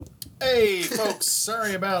Hey, folks,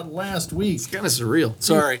 sorry about last week. It's kind of surreal.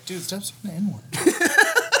 Sorry. Dude, stop saying the N-word.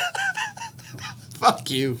 Fuck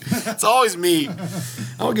you. It's always me.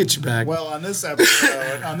 I'll get you back. Well, on this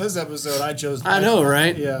episode, I chose... I know,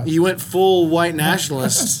 right? Yeah. You went full white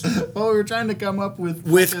nationalist. Well, we were trying to come up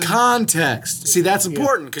with... Context. See, that's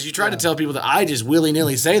important because you try to tell people that I just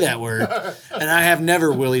willy-nilly say that word. And I have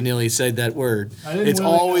never willy-nilly said that word. It's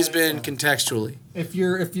always been contextually. If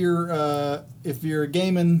you're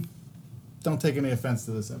gaming, don't take any offense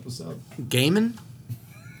to this episode. Gaming?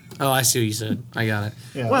 Oh, I see what you said. I got it.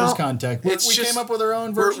 Yeah, there's context. We came up with our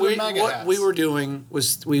own version of MAGA hats. What we were doing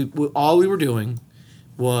was all we were doing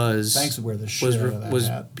was Thanks to wear the shit out of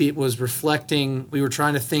that hat. Was reflecting. We were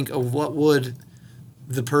trying to think of what would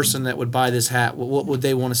the person that would buy this hat, what would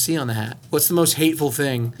they want to see on the hat? What's the most hateful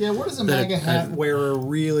thing? Yeah, what does a MAGA hat wearer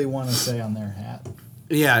really want to say on their hat?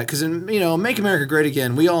 Yeah, because Make America Great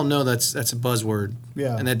Again, we all know that's a buzzword.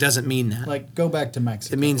 Yeah. And that doesn't mean that. Like, go back to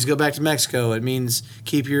Mexico. It means go back to Mexico. It means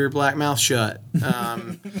keep your black mouth shut.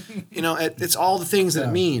 It's all the things that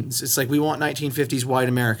it means. It's like we want 1950s white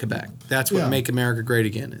America back. That's what Make America Great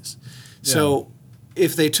Again is. Yeah. So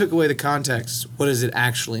if they took away the context, what does it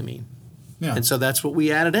actually mean? Yeah. And so that's what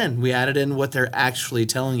we added in. We added in what they're actually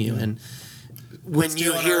telling you. And when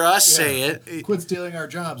you hear us say it... Quit stealing our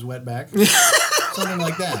jobs, wetback. Something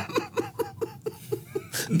like that.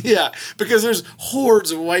 Yeah, because there's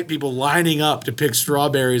hordes of white people lining up to pick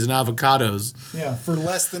strawberries and avocados. Yeah, for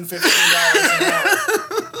less than $15 an hour.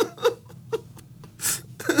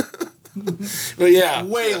 But yeah,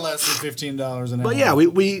 way less than $15 an hour. But yeah,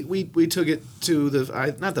 we took it to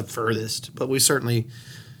not the furthest, but we certainly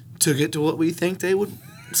took it to what we think they would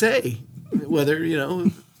say. Whether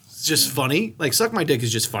it's just funny. Like, suck my dick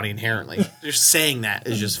is just funny inherently. Just saying that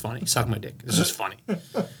is just funny. Suck my dick. It's just funny.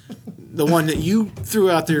 The one that you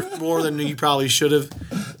threw out there more than you probably should have.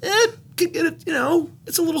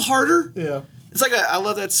 It's a little harder. Yeah. It's like, I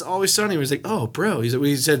love That's Always Sunny. He was like, oh, bro. He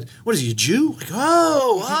said, what is he, a Jew? Like,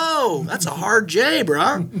 oh, that's a hard J, bro.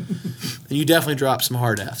 And you definitely dropped some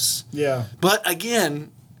hard Fs. Yeah. But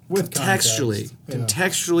again... With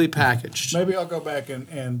contextually packaged. Maybe I'll go back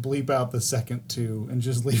and bleep out the second two and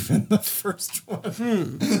just leave in the first one.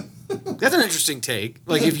 That's an interesting take.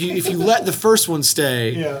 Like if you let the first one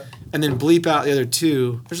stay, and then bleep out the other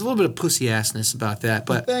two, there's a little bit of pussy assness about that.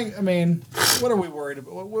 But what are we worried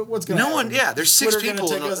about? What's going to happen? No one. Yeah, there's six Twitter people.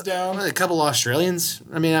 Take us down? A couple Australians.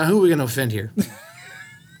 I mean, who are we going to offend here? You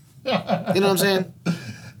know what I'm saying?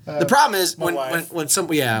 The problem is when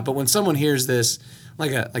someone hears this.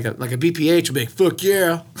 Like a BPH would be like, fuck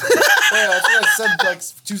yeah. Yeah, that's what I said like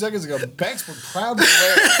 2 seconds ago. Banks would proudly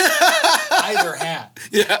wear either hat.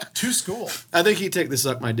 Yeah. To school. I think he'd take the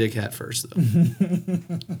suck my dick hat first, though.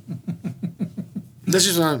 That's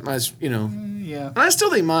just my, Yeah. And I still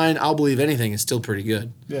think mine, I'll believe anything, is still pretty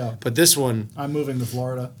good. Yeah. But this one. I'm moving to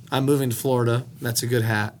Florida. That's a good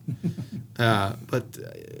hat. But...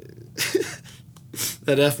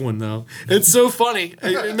 That F one though, it's so funny.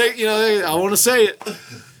 I want to say it.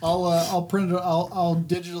 I'll print it. I'll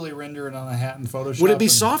digitally render it on a hat in Photoshop. Would it be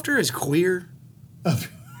softer as queer?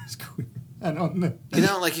 It's queer. I don't know.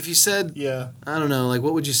 Like if you said, I don't know. Like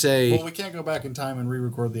what would you say? Well, we can't go back in time and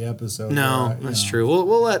re-record the episode. No, that's true.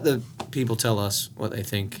 We'll let the people tell us what they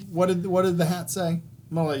think. What did the hat say? I'm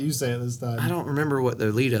gonna let you say it this time. I don't remember what the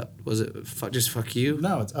lead up was. It just fuck you?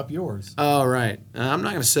 No, it's up yours. Oh right. I'm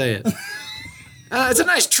not gonna say it. It's a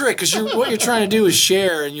nice trick because what you're trying to do is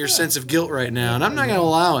share in your sense of guilt right now, and I'm not going to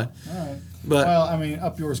allow it. All right. But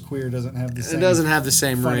Up Yours Queer doesn't have the same. It doesn't have the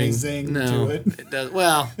same funny ring. Zing no, to it. It does.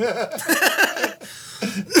 Well,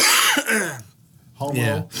 Homo.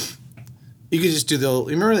 Yeah. You could just do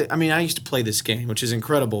remember? I used to play this game, which is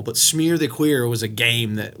incredible. But Smear the Queer was a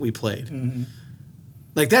game that we played. Mm-hmm.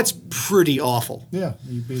 Like, that's pretty awful. Yeah,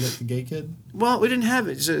 you beat up the gay kid? Well, we didn't have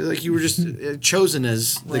it. So, like, you were just chosen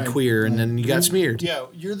as the queer, and then you got smeared. Yeah,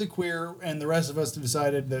 you're the queer, and the rest of us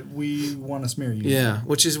decided that we want to smear you. Yeah,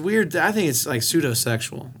 which is weird. I think it's, like,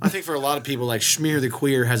 pseudo-sexual. I think for a lot of people, like, Smear the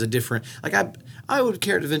Queer has a different... Like, I would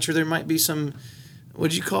care to venture there might be some... What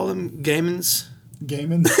did you call them? Gaymans?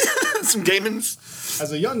 Gaymans? Some gaymans?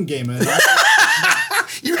 As a young gayman...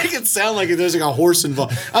 You make it sound like there's like a horse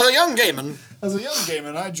involved. As a young gayman,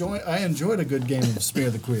 I enjoyed a good game of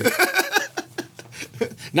Smear the Queer.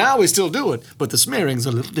 Now we still do it, but the smearing's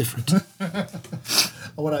a little different.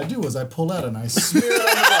 What I do is I pull out and I smear it on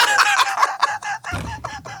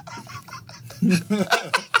the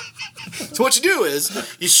bottle. So what you do is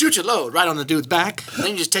you shoot your load right on the dude's back, and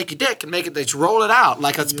then you just take your dick and just roll it out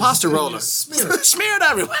like a pasta roller. Smear it. Smear it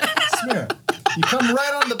everywhere. Smear it. You come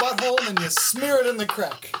right on the butthole and you smear it in the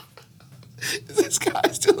crack. Is this guy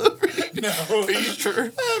still over here? No. Are you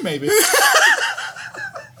sure? Maybe.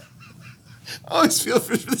 I always feel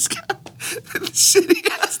for this guy. The shit he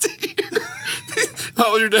has to hear.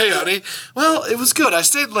 How was your day, honey? Well, it was good. I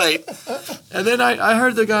stayed late. And then I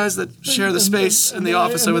heard the guys that share the space in the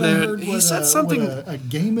office over there. And he said something. What a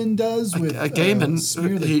gayman does with a gayman.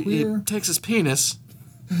 smear the He queer. takes his penis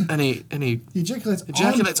and he He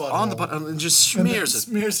ejaculates on the butt and just smears it.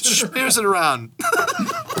 Smears it around.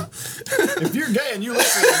 If you're gay and you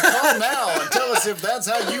listen, call now and tell us if that's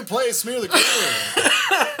how you play Smear the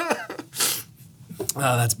Queer.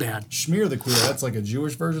 Oh, that's bad. Smear the Queer, that's like a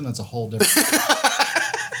Jewish version. That's a whole different.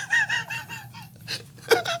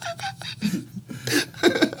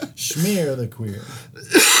 Smear the Queer.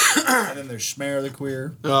 And then there's Schmear the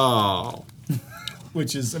Queer. Oh.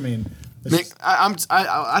 Which is, I mean... Nick,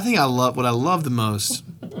 I think I love the most,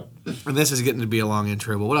 and this is getting to be a long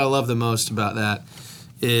intro, but what I love the most about that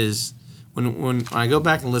is when I go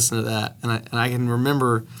back and listen to that, and I can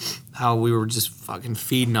remember how we were just fucking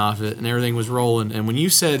feeding off it, and everything was rolling. And when you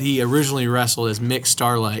said he originally wrestled as Mick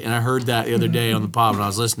Starlight, and I heard that the other day on the pod when I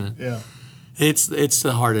was listening, yeah, it's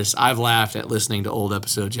the hardest I've laughed at listening to old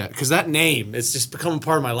episodes yet, because that name, it's just become a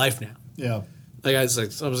part of my life now. Yeah. Like I was like,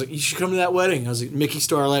 you should come to that wedding. I was like, Mickey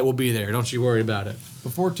Starlight will be there. Don't you worry about it.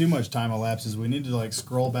 Before too much time elapses, we need to like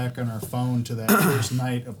scroll back on our phone to that first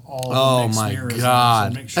night of all. Oh the my Smearisms God,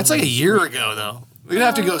 and make sure that's like a we- year ago though. We're gonna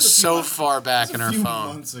have to go so far back in our a few phone.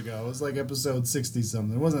 months ago. It was like episode 60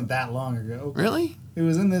 something. It wasn't that long ago. Really? It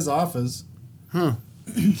was in this office. I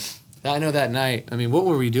know that night. I mean, what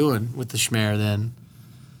were we doing with the schmear then?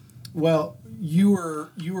 Well, you were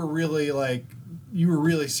really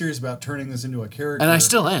serious about turning this into a character. And I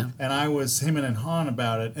still am. And I was hemming and hawing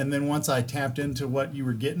about it. And then once I tapped into what you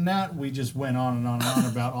were getting at, we just went on and on and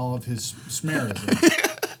on about all of his smearisms.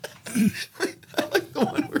 I like the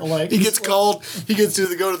one where Like, he gets called. He gets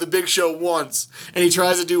to go to the big show once, and he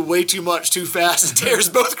tries to do way too much too fast and tears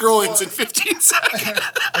both groins in 15 seconds.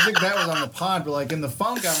 I think that was on the pod, but like in the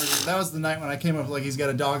phone conversation, that was the night when I came up with like he's got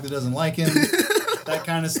a dog that doesn't like him, that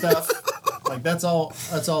kind of stuff. Like that's all.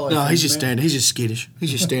 No, he's just skittish.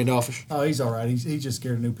 He's just standoffish. Oh, he's all right. He's just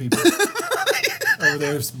scared of new people. Over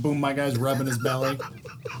there, boom, my guy's rubbing his belly.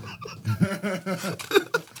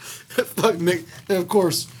 Fuck Nick. And of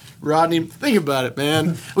course, Rodney. Think about it,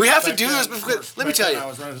 man. We have to do this because let me tell you,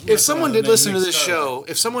 if someone did listen to this show,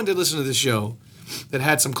 that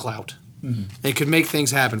had some clout. Mm-hmm. They could make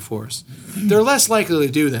things happen for us. They're less likely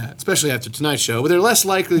to do that, especially after tonight's show, but they're less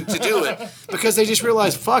likely to do it because they just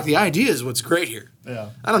realize, fuck, the idea is what's great here. Yeah.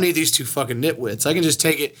 I don't need these two fucking nitwits. I can just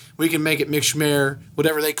take it. We can make it Mick Schmear,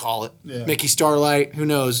 whatever they call it. Yeah. Mickey Starlight, who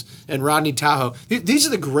knows, and Rodney Tahoe. These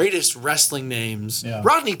are the greatest wrestling names. Yeah.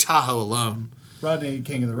 Rodney Tahoe alone. Rodney,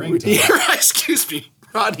 King of the Ring. Yeah, right, excuse me.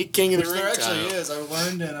 Rodney, King of the Ring. There actually Tahoe. is. I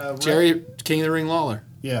learned in a... Jerry, King of the Ring Lawler.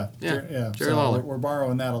 Yeah. Jerry so Lawler. We're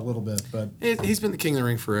borrowing that a little bit, but... He's been the King of the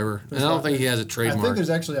Ring forever, and I don't think he has a I trademark. think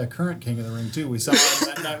there's actually a current King of the Ring, too. We saw him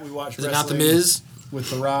that night we watched Is it wrestling. not The Miz?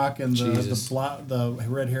 With The Rock and Jesus. the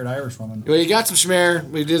red-haired Irish woman. Well, you got some schmear.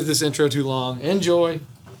 We did this intro too long. Enjoy.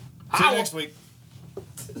 See you next week.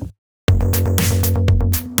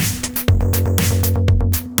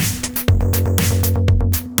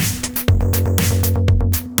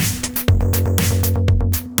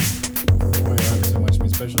 Boy, so much me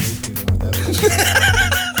special needs people like that.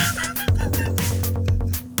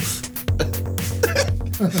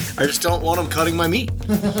 I just don't want him cutting my meat.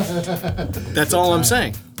 That's all I'm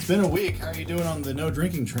saying. It's been a week. How are you doing on the no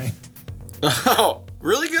drinking train? Oh,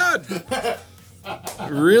 really good.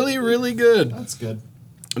 Really, really good. That's good.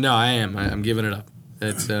 No, I am. I'm giving it up.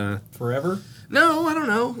 It's Forever? no, I don't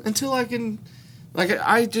know until I can. Like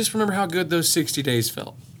I just remember how good those 60 days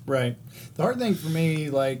felt. Right. The hard thing for me,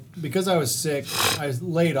 like, because I was sick, I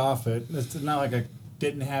laid off it. It's not like I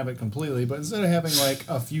didn't have it completely, but instead of having, like,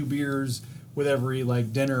 a few beers with every,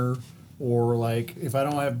 like, dinner, or, like, if I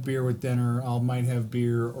don't have beer with dinner, I might have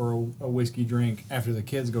beer or a whiskey drink after the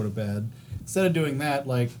kids go to bed. Instead of doing that,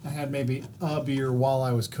 like, I had maybe a beer while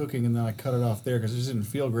I was cooking, and then I cut it off there because it just didn't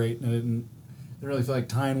feel great, and I didn't really feel like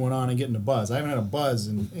tying one on and getting a buzz. I haven't had a buzz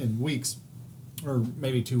in weeks, or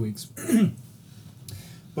maybe 2 weeks.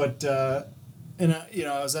 But I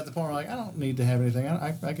was at the point where like I don't need to have anything.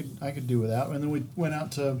 I could do without. And then we went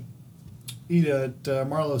out to eat at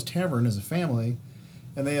Marlowe's Tavern as a family,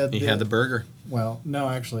 and they had had the burger. Well, no,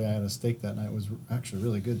 actually, I had a steak that night. It was actually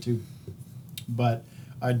really good too. But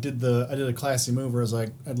I did a classy move where I was like,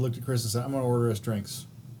 I looked at Chris and said, I'm gonna order us drinks.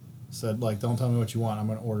 Said like, don't tell me what you want. I'm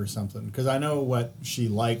gonna order something because I know what she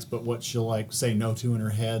likes, but what she'll like say no to in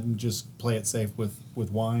her head, and just play it safe with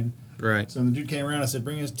wine. Right. So when the dude came around, I said,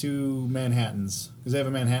 bring us 2 Manhattans. Because they have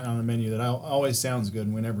a Manhattan on the menu that always sounds good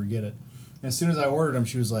and we never get it. And as soon as I ordered them,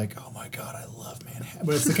 she was like, oh my God, I love Manhattan.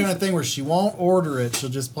 But it's the kind of thing where she won't order it. She'll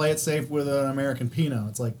just play it safe with an American Pinot.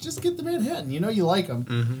 It's like, just get the Manhattan. You know you like them.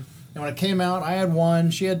 Mm-hmm. And when it came out, I had one.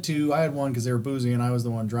 She had 2. I had one because they were boozy and I was the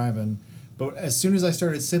one driving. But as soon as I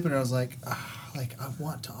started sipping it, I was like, I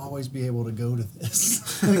want to always be able to go to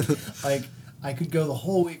this. like I could go the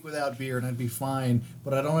whole week without beer and I'd be fine,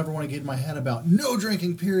 but I don't ever want to get in my head about no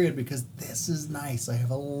drinking period because this is nice. I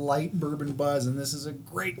have a light bourbon buzz and this is a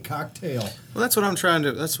great cocktail. Well, that's what I'm trying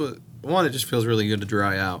to. That's what one. It just feels really good to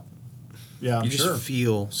dry out. Yeah, I'm you sure. just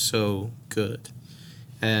feel so good,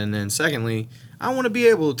 and then secondly, I want to be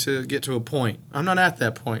able to get to a point. I'm not at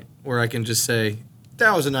that point where I can just say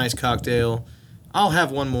that was a nice cocktail. I'll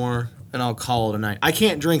have one more and I'll call it a night. I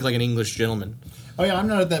can't drink like an English gentleman. Oh yeah, I'm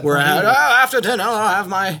not at that Where point. after dinner I'll have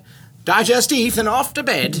my digestif and off to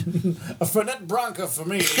bed. A Fernet Branca for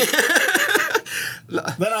me.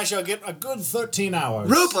 Then I shall get a good 13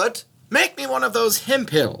 hours. Rupert, make me one of those hemp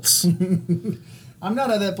pills. I'm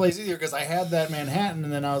not at that place either because I had that Manhattan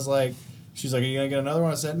and then I was like, she's like, are you going to get another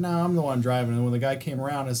one? I said, no, I'm the one driving. And when the guy came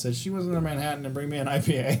around, I said, she was in a Manhattan and bring me an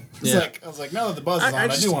IPA. I was like, now that the buzz is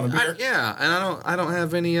on, I do want a beer. Yeah, and I don't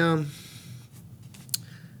have any, I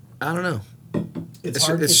don't know. It's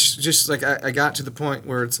hard. It's just like I got to the point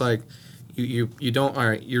where it's like you don't. All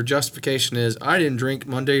right, your justification is I didn't drink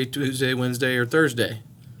Monday, Tuesday, Wednesday, or Thursday.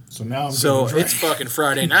 So now it's fucking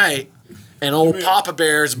Friday night, and old Papa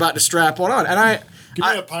Bear is about to strap one on, and give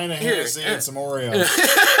me a pint of Hennessy and some Oreos.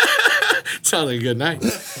 Sounds like a good night.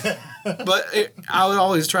 But I would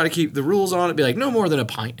always try to keep the rules on it. Be like, no more than a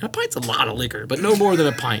pint. And a pint's a lot of liquor, but no more than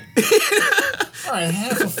a pint. All right,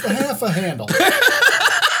 half a handle.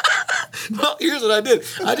 Well, here's what I did.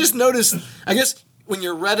 I just noticed, I guess, when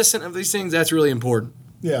you're reticent of these things, that's really important.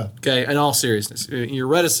 Yeah. Okay, in all seriousness. You're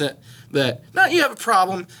reticent that, not you have a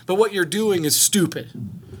problem, but what you're doing is stupid.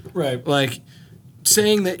 Right. Like,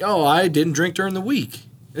 saying that, I didn't drink during the week.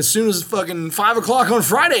 As soon as fucking 5 o'clock on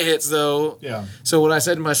Friday hits, though. Yeah. So what I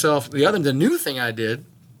said to myself, the new thing I did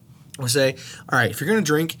was say, all right, if you're going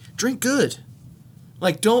to drink good.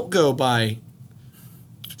 Like, don't go by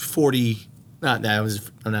 40... Not that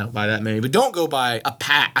I don't buy that many, but don't go buy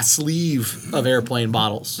a sleeve of airplane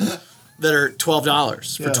bottles that are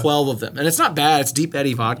 $12 for 12 of them, and it's not bad. It's Deep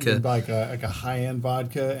Eddy vodka. You can buy like a high-end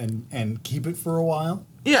vodka and keep it for a while.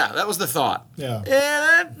 Yeah, that was the thought. Yeah,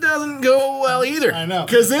 that doesn't go well either. I know.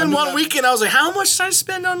 Because then one weekend I was like, how much did I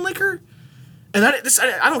spend on liquor? And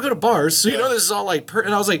I don't go to bars, so you know this is all like.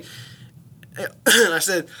 And I was like, I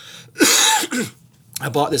said, I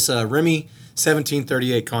bought this Remy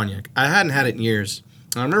 1738 cognac. I hadn't had it in years.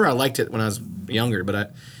 I remember I liked it when I was younger,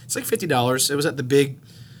 but it's like $50. It was at the big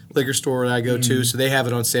liquor store that I go to, so they have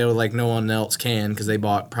it on sale like no one else can because they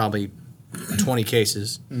bought probably 20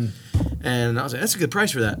 cases. And I was like, that's a good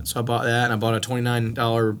price for that. So I bought that, and I bought a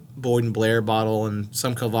 $29 Boyd and Blair bottle and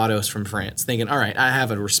some Calvados from France, thinking, all right, I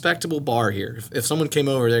have a respectable bar here. If someone came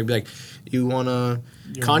over, they'd be like, you want a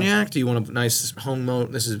cognac? Do you want a nice home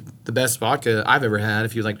mode? This is the best vodka I've ever had.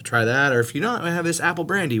 If you'd like to try that, or if you don't, I have this apple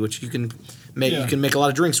brandy, which you can make. You can make a lot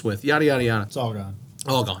of drinks with. Yada yada yada. It's all gone.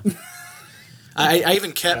 All gone. I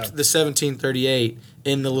even kept the 1738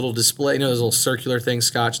 in the little display. You know, those little circular thing,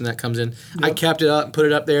 scotch, and that comes in. Yep. I kept it up and put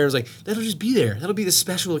it up there. I was like, that'll just be there. That'll be the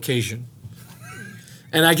special occasion.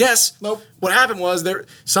 And I guess what happened was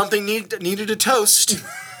something needed a toast.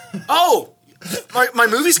 Oh. My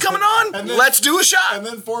movie's coming on? Then, let's do a shot. And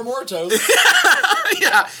then 4 more toasts.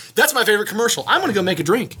 Yeah, that's my favorite commercial. I'm going to go make a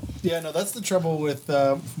drink. Yeah, no, that's the trouble with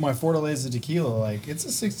my Fortaleza tequila. Like, it's a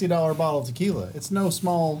 $60 bottle of tequila. It's no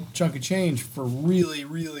small chunk of change for really,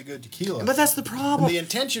 really good tequila. But that's the problem. And the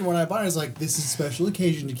intention when I bought it is like, this is special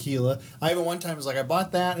occasion tequila. I even one time was like, I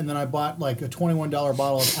bought that, and then I bought like a $21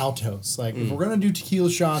 bottle of Altos. Like, if we're going to do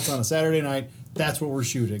tequila shots on a Saturday night, that's what we're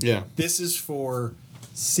shooting. Yeah. This is for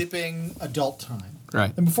sipping adult time.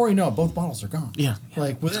 Right. And before you know it, both bottles are gone. Yeah.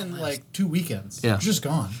 Like within like 2 weekends. Yeah. It's just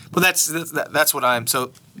gone. Well, that's what I'm.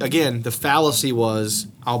 So again, the fallacy was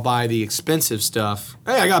I'll buy the expensive stuff.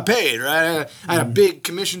 Hey, I got paid, right? I had a big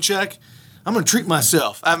commission check. I'm gonna treat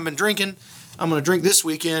myself. I haven't been drinking. I'm gonna drink this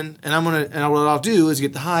weekend, and what I'll do is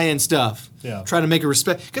get the high end stuff. Yeah. Try to make a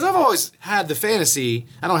respect because I've always had the fantasy.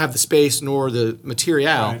 I don't have the space nor the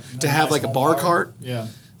material to have like a bar cart. Yeah.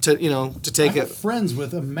 To take I have friends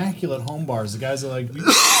with immaculate home bars. The guys that like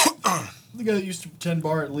the guy that used to tend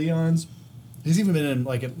bar at Leon's. He's even been in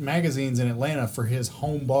like magazines in Atlanta for his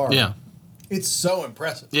home bar. Yeah. It's so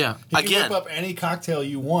impressive. Yeah. He can whip up any cocktail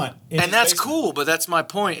you want. And that's cool, but that's my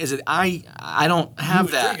point, is that I don't have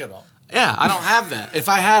that. Drink it all. Yeah, I don't have that. If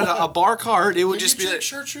I had a bar cart, it would just be like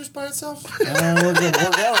chartreuse by itself. We're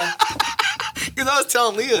gonna. because I was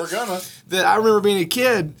telling Leah We're gonna. that I remember being a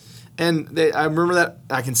kid, and I remember that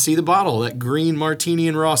I can see the bottle, that green Martini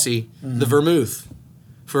and Rossi, the vermouth,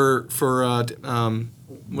 for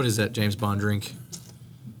what is that James Bond drink?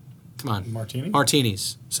 Come on,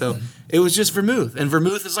 martinis. So it was just vermouth, and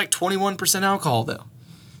vermouth is like 21% alcohol though.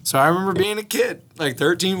 So I remember being a kid, like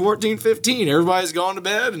 13, 14, 15. Everybody's gone to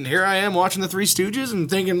bed, and here I am watching the Three Stooges and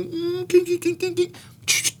thinking,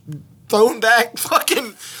 throwing back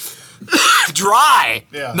fucking dry,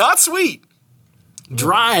 not sweet,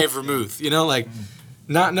 dry vermouth. You know, like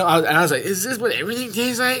not no. And I was like, is this what everything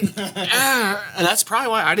tastes like? And that's probably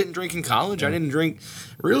why I didn't drink in college. I didn't drink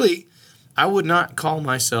really. I would not call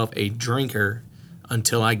myself a drinker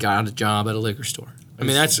until I got a job at a liquor store. I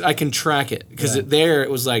mean, I can track it because it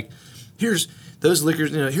was like, here's those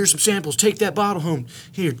liquors. You know, here's some samples. Take that bottle home.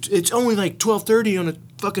 Here, it's only like 12:30 on a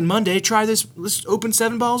fucking Monday. Try this. Let's open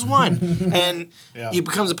 7 bottles of wine, and it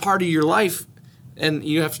becomes a part of your life, and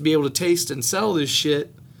you have to be able to taste and sell this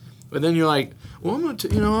shit. But then you're like, well, I'm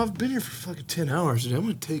gonna, I've been here for fucking 10 hours today. I'm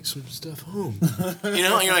gonna take some stuff home. And you're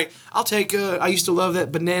like, I'll take. I used to love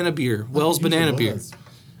that banana beer, Wells banana beer.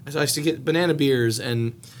 I used to get banana beers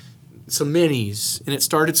and some minis, and it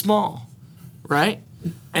started small, right?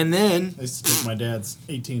 And then I used to take my dad's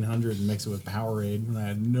 1800 and mix it with Powerade, and I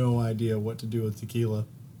had no idea what to do with tequila.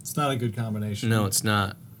 It's not a good combination. No, it's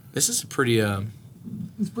not. This is a pretty.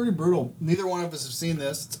 It's pretty brutal. Neither one of us have seen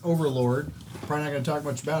this. It's Overlord. Probably not going to talk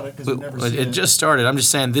much about it because we've never seen it. It just started. I'm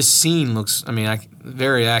just saying this scene looks.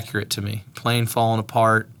 Very accurate to me. Plane falling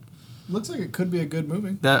apart. Looks like it could be a good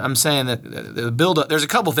movie. I'm saying that the build-up, there's a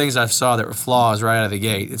couple things I saw that were flaws right out of the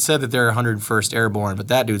gate. It said that they're 101st Airborne, but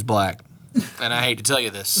that dude's black. And I hate to tell you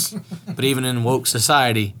this, but even in woke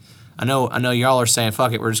society, I know y'all are saying,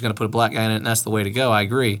 fuck it, we're just going to put a black guy in it, and that's the way to go. I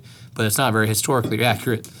agree. But it's not very historically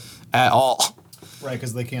accurate at all. Right,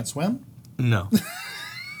 because they can't swim? No.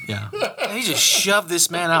 Yeah. And he just shoved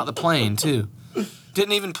this man out the plane, too.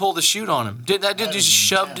 Didn't even pull the chute on him. That dude just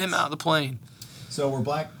shoved him out the plane. So were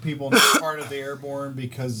black people not part of the airborne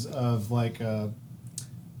because of like a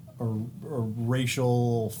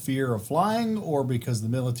racial fear of flying, or because the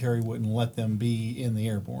military wouldn't let them be in the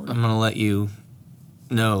airborne? I'm going to let you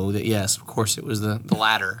know that, yes, of course it was the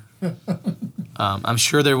latter. I'm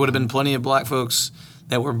sure there would have been plenty of black folks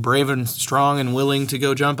that were brave and strong and willing to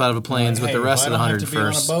go jump out of planes with the rest of the 101st. If I don't have to be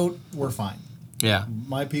on a boat, we're fine. Yeah.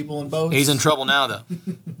 My people in boats. He's in trouble now, though.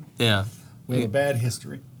 Yeah. We have a bad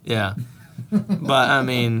history. Yeah. But,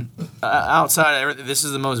 outside of everything, this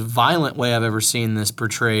is the most violent way I've ever seen this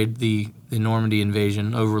portrayed, the Normandy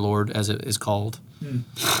invasion, Overlord, as it is called.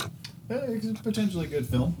 It's potentially a good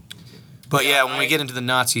film. But, when we get into the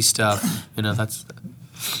Nazi stuff,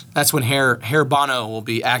 that's when Herr Bono will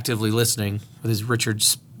be actively listening with his Richard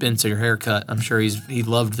Spencer haircut. I'm sure he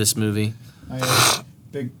loved this movie.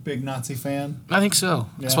 Big Nazi fan? I think so.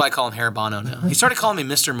 Yeah. That's why I call him Herr Bono now. He started calling me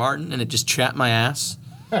Mr. Martin, and it just chapped my ass.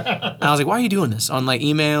 And I was like, why are you doing this? On like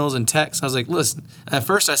emails and texts. I was like, listen. At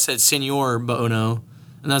first I said Senor Bono.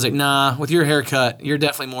 And I was like, nah, with your haircut, you're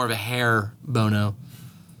definitely more of a hair Bono.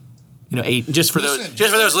 Just for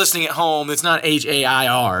those listening at home, it's not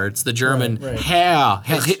H-A-I-R. It's the German Herr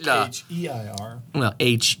Hitler. H-E-I-R. Well,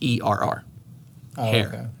 H-E-R-R. Oh,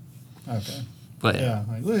 hair. Okay. But yeah.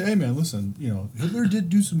 Like, hey man, listen. Hitler did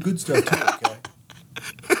do some good stuff too.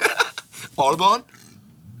 Okay. Audubon?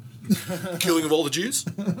 Killing of all the Jews?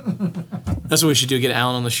 That's what we should do. Get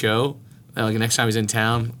Alan on the show. Like next time he's in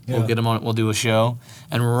town, we'll get him on. We'll do a show,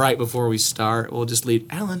 and right before we start, we'll just leave.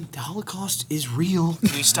 Alan, the Holocaust is real.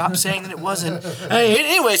 Can you stop saying that it wasn't? Hey,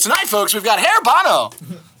 anyways, tonight, folks, we've got Herr Bono.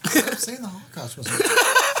 Stop saying the Holocaust wasn't real.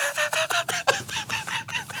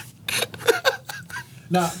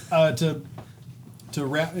 Now, to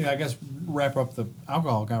wrap up the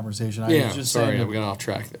alcohol conversation. I was just sorry, we got off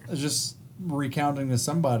track there. I was just recounting to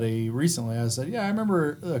somebody recently. I said, I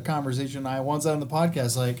remember a conversation I once had on the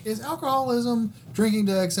podcast, like, is alcoholism drinking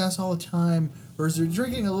to excess all the time, or is it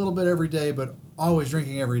drinking a little bit every day but always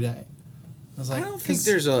drinking every day? I was like, I don't think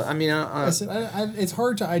there's a, I said, it's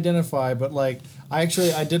hard to identify, but like, I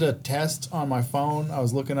did a test on my phone. I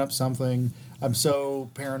was looking up something. I'm so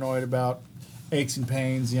paranoid about aches and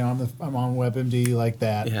pains, I'm on WebMD like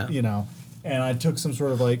that, and I took some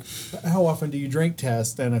sort of like, how often do you drink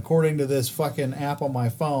test, and according to this fucking app on my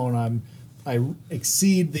phone, I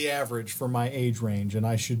exceed the average for my age range, and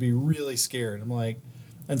I should be really scared. I'm like,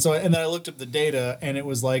 and then I looked up the data, and it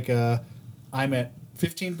was like I'm at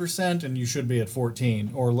 15% and you should be at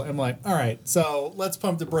 14. Or I'm like, all right, so let's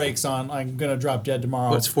pump the brakes on I'm gonna drop dead tomorrow.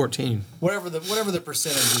 What's 14? Whatever the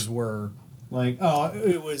percentages were. Like,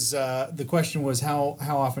 it was the question was how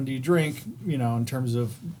often do you drink, in terms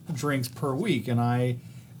of drinks per week, and I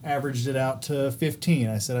averaged it out to 15.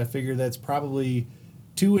 I said I figured that's probably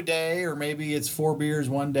 2 a day, or maybe it's 4 beers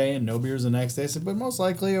one day and no beers the next day. I said, but most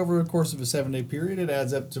likely over the course of a 7-day period, it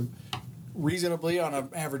adds up to reasonably on an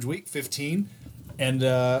average week 15, and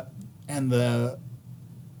the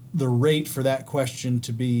rate for that question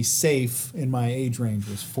to be safe in my age range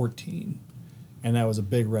was 14. And that was a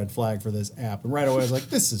big red flag for this app. And right away I was like,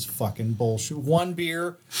 this is fucking bullshit. One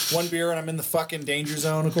beer, and I'm in the fucking danger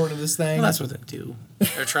zone according to this thing. Well, that's what they do.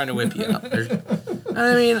 They're trying to whip you up.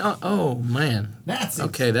 Oh, man. Nazis.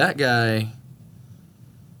 Okay, that guy.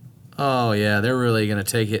 Oh, yeah, they're really going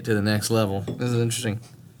to take it to the next level. This is interesting.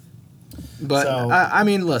 But,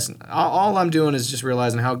 listen, all I'm doing is just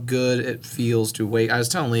realizing how good it feels to wake. I was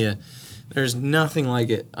telling Leah, there's nothing like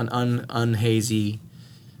it, an unhazy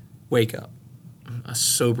wake up. A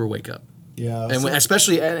sober wake up. Yeah. And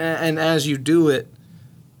especially and as you do it,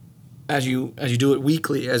 as you do it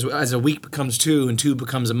weekly, as a week becomes 2 and 2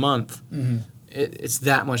 becomes a month, it's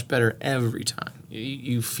that much better every time.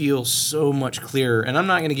 You feel so much clearer. And I'm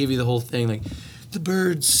not going to give you the whole thing like the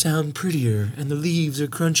birds sound prettier and the leaves are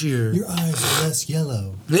crunchier. Your eyes are less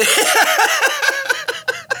yellow.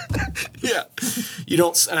 Yeah.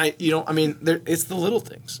 It's the little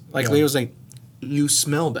things. Like Leo was like, you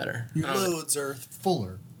smell better. Your loads are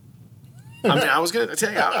fuller. I was gonna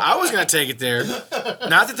take it there.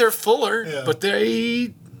 Not that they're fuller, but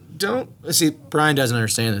they don't. See, Brian doesn't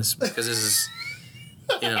understand this because this is,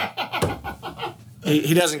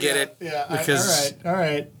 he doesn't get it. Yeah. Because all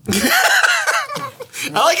right.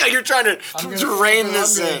 I like how you're trying to rein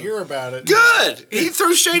this in. I'm gonna hear about it. Good. He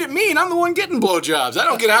threw shade at me, and I'm the one getting blowjobs. I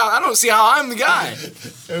don't see how I'm the guy.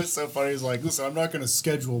 It was so funny. He's like, listen, I'm not gonna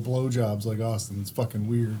schedule blowjobs like Austin. It's fucking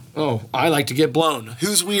weird. Oh, I like to get blown.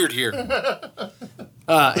 Who's weird here?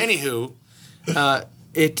 Anywho,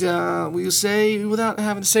 we'll say without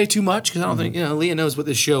having to say too much because I don't think Leah knows what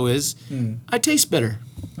this show is. I taste better.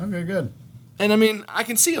 Okay, good. And I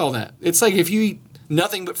can see all that. It's like if you eat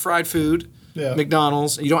nothing but fried food. Yeah.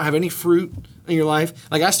 McDonald's. You don't have any fruit in your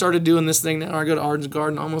life. Like I started doing this thing now. I go to Arden's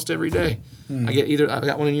Garden almost every day. I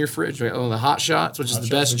got one in your fridge. Right? Oh, the Hot Shots, which is the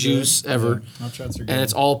best juice ever. Yeah, Hot Shots are good. And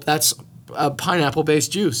that's a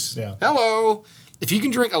pineapple-based juice. Yeah. Hello. If you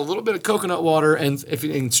can drink a little bit of coconut water and if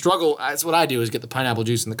you can struggle, that's what I do is get the pineapple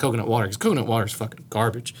juice and the coconut water because coconut water is fucking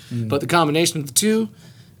garbage. But the combination of the two.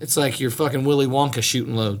 It's like you're fucking Willy Wonka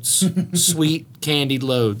shooting loads. Sweet, candied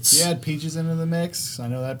loads. You add peaches into the mix. I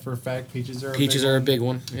know that for a fact. Peaches are a big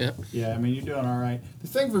one. Yeah. Yeah, I mean, you're doing all right. The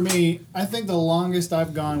thing for me, I think the longest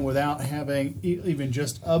I've gone without having even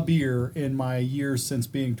just a beer in my years since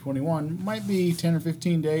being 21 might be 10 or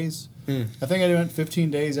 15 days. I think I went 15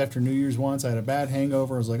 days after New Year's once. I had a bad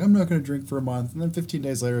hangover. I was like, I'm not going to drink for a month. And then 15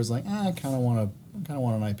 days later, I was like, I kind of want an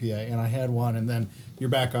IPA. And I had one, and then you're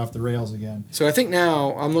back off the rails again. So I think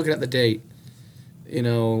now I'm looking at the date.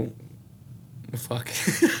 Fuck.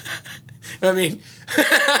 I mean,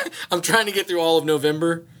 I'm trying to get through all of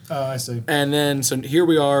November. Oh, I see. And then, so here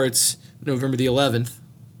we are. It's November the 11th.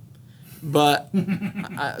 But,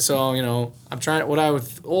 I'm trying. What I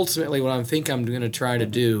think I'm going to try to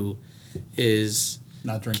do is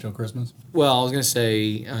not drink till Christmas. Well, I was going to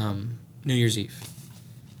say New Year's Eve.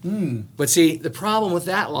 But see, the problem with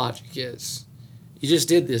that logic is you just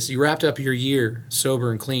did this. You wrapped up your year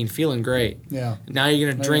sober and clean, feeling great. Yeah. Now you're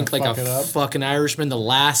going to drink like a fucking Irishman the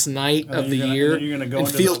last night of the year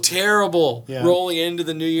and feel terrible rolling into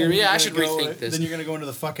the new year. Yeah, I should rethink this. Then you're going to go into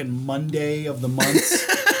the fucking Monday of the months.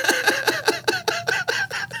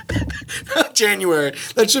 January.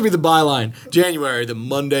 That should be the byline. January, the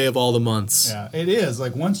Monday of all the months. Yeah, it is.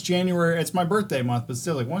 Like once January, it's my birthday month, but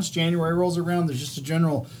still, like once January rolls around, there's just a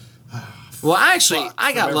general. Well,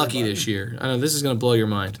 I got lucky this year. I know this is going to blow your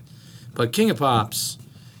mind, but King of Pops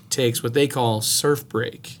takes what they call surf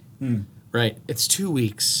break. Right? It's 2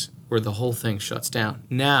 weeks where the whole thing shuts down.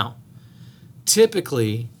 Now,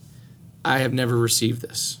 typically, I have never received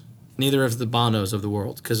this. Neither of the Bonos of the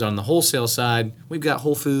world, because on the wholesale side, we've got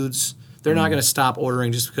Whole Foods. They're not going to stop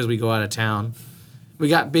ordering just because we go out of town. We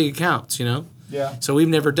got big accounts, Yeah. So we've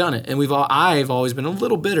never done it, and I've always been a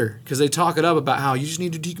little bitter because they talk it up about how you just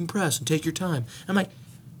need to decompress and take your time. I'm like,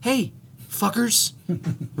 hey, fuckers,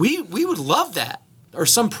 we would love that or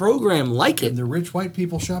some program like it. The rich white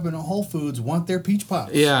people shopping at Whole Foods want their peach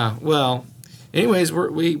pops. Yeah. Well, anyways,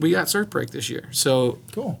 we got surf break this year, so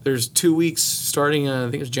cool. There's 2 weeks starting.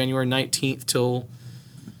 I think it's January 19th till.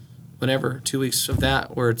 whatever, 2 weeks of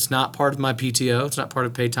that where it's not part of my PTO, it's not part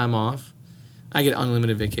of paid time off. I get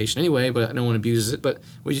unlimited vacation anyway, but no one abuses it. But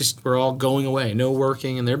we're all going away, no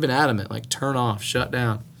working, and they've been adamant, like turn off, shut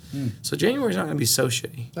down. So January's not going to be so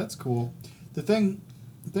shitty. That's cool. The thing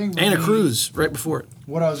and a cruise right before it.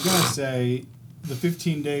 What I was going to say, the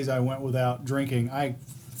 15 days I went without drinking, I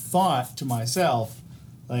thought to myself,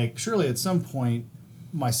 like, surely at some point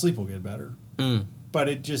my sleep will get better. But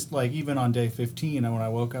it just, like, even on day 15, when I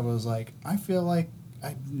woke up, I was like, I feel like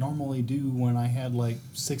I normally do when I had, like,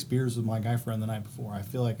 6 beers with my guy friend the night before. I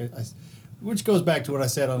feel like which goes back to what I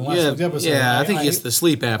said on last week's episode. Yeah, I think it's the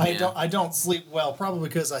sleep apnea. I don't sleep well, probably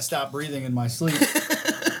because I stopped breathing in my sleep.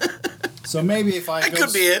 So maybe if I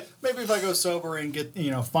could be it. Maybe if I go sober and get,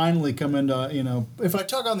 finally come into, if I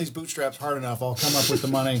tug on these bootstraps hard enough, I'll come up with the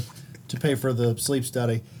money to pay for the sleep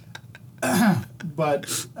study.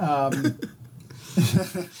 But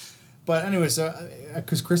anyway, so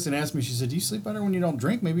because Kristen asked me, she said, "Do you sleep better when you don't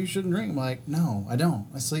drink? Maybe you shouldn't drink." I'm like, "No, I don't.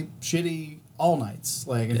 I sleep shitty all nights.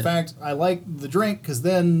 Like, in fact, I like the drink because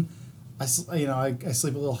then I sleep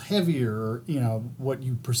a little heavier. Or, what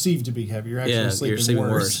you perceive to be heavier. Actually, you're sleeping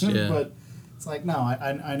worse. Yeah. But it's like, no,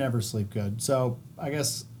 I never sleep good. So I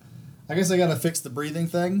guess I got to fix the breathing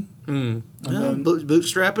thing.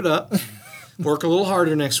 Bootstrap it up. Work a little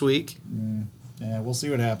harder next week. Yeah, we'll see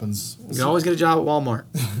what happens. You can always get a job at Walmart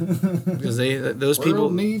because those World people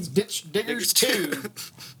needs ditch diggers too.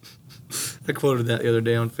 I quoted that the other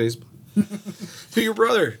day on Facebook. To your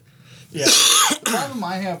brother. Yeah. The problem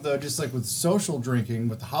I have though, just like with social drinking,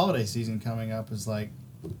 with the holiday season coming up, is like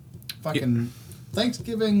fucking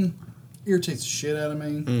Thanksgiving irritates the shit out of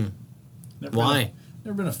me. Why?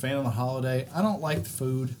 Never been a fan of the holiday. I don't like the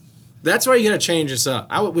food. That's why you got to change this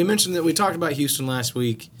up. We mentioned that we talked about Houston last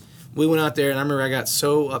week. We went out there, and I remember I got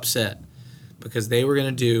so upset because they were going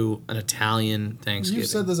to do an Italian Thanksgiving. You've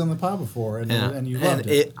said this on the pod before, and you loved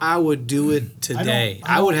it. I would do it today.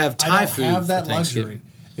 I would have Thai food. I don't have that luxury.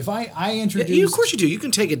 If I introduce... Yeah, of course you do. You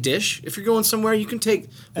can take a dish. If you're going somewhere, you can take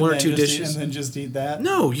one or two dishes. And then just eat that?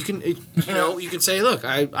 No, you can you can say, look,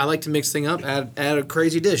 I like to mix things up, add a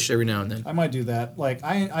crazy dish every now and then. I might do that. Like,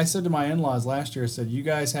 I said to my in-laws last year, I said, you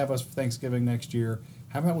guys have us for Thanksgiving next year.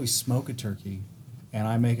 How about we smoke a turkey and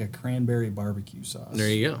I make a cranberry barbecue sauce? There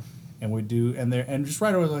you go. And we do, and just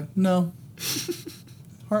right away, like, no.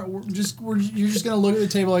 You're just gonna look at the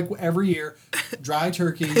table like every year, dry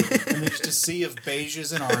turkey, and there's just a sea of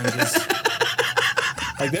beiges and oranges.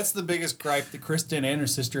 Like, that's the biggest gripe that Kristen and her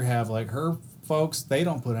sister have. Like, her folks, they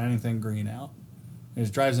don't put anything green out. It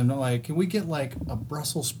just drives them like, can we get like a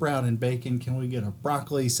Brussels sprout and bacon? Can we get a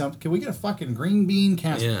broccoli? Can we get a fucking green bean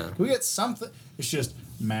casserole? Yeah. Can we get something? It's just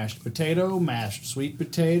mashed potato, mashed sweet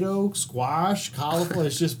potato, squash, cauliflower.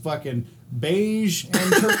 It's just fucking beige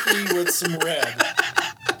and turkey with some red.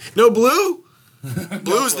 No blue?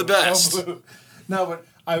 Blue's the best. No blue. No, but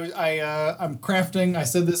I'm crafting. I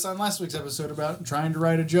said this on last week's episode about trying to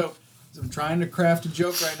write a joke. I'm trying to craft a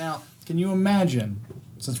joke right now. Can you imagine,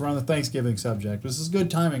 since we're on the Thanksgiving subject, this is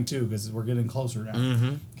good timing too because we're getting closer now.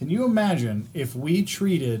 Mm-hmm. Can you imagine if we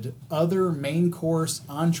treated other main course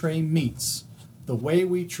entree meats the way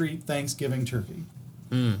we treat Thanksgiving turkey?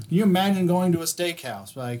 Can you imagine going to a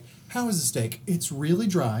steakhouse? Like, how is the steak? It's really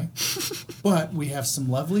dry, but we have some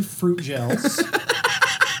lovely fruit gels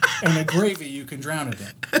and a gravy you can drown it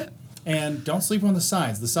in. And don't sleep on the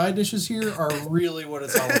sides. The side dishes here are really what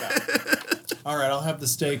it's all about. All right, I'll have the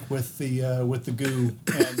steak with the goo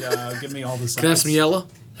and give me all the sides. Can I have some yellow?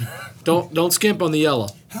 Don't skimp on the yellow.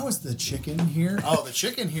 How is the chicken here? Oh, the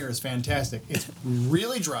chicken here is fantastic. It's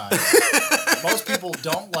really dry. Most people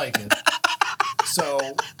don't like it. So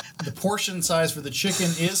the portion size for the chicken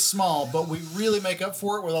is small, but we really make up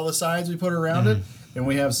for it with all the sides we put around it. And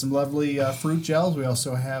we have some lovely fruit gels. We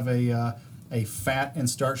also have a fat and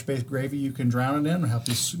starch-based gravy you can drown it in and help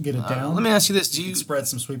you get it down. Let me ask you this: you can spread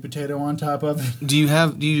some sweet potato on top of it? Do you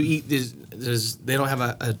eat this? They don't have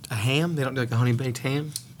a ham? They don't do like a honey baked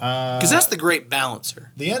ham? Because that's the great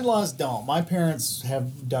balancer. The in-laws don't. My parents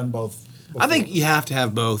have done both before. I think you have to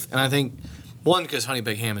have both, and I think. One, because honey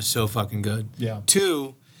baked ham is so fucking good. Yeah.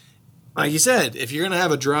 Two, like you said, if you're going to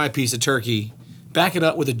have a dry piece of turkey, back it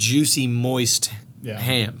up with a juicy, moist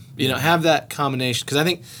ham. Have that combination. Because I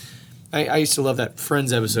think, I used to love that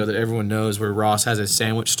Friends episode that everyone knows where Ross has his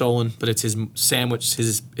sandwich stolen, but it's his sandwich,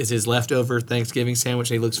 his leftover Thanksgiving sandwich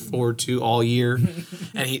that he looks forward to all year.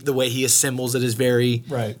 And the way he assembles it is very,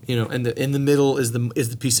 right. And in the middle is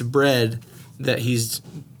the piece of bread that he's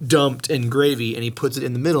dumped in gravy, and he puts it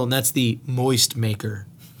in the middle, and that's the moist maker.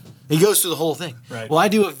 He goes through the whole thing. Right. Well, I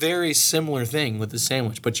do a very similar thing with the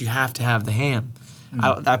sandwich, but you have to have the ham.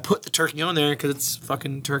 I put the turkey on there because it's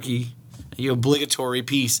fucking turkey, the obligatory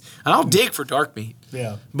piece. And I'll dig for dark meat.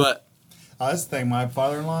 Yeah. But That's the thing. My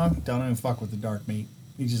father-in-law don't even fuck with the dark meat.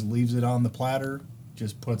 He just leaves it on the platter.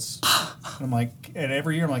 Just puts. I'm like, and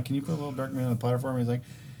every year I'm like, can you put a little dark meat on the platter for me? He's like,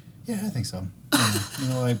 yeah, I think so.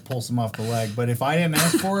 Like pulls some off the leg. But if I didn't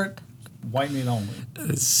ask for it, white meat only.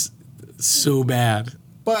 it's so bad.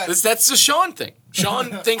 But That's the Sean thing.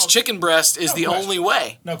 Sean thinks chicken breast is the question. only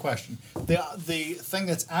way. No question. The thing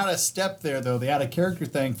that's out of step there, though, the out of character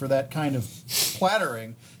thing for that kind of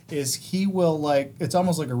plattering is he will, like, it's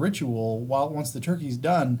almost like a ritual. Once the turkey's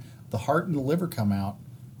done, the heart and the liver come out,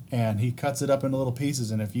 and he cuts it up into little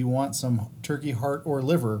pieces. And if you want some turkey heart or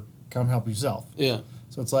liver, come help yourself. Yeah.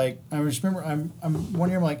 So it's like, I just remember, I'm one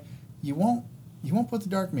year I'm like, you won't put the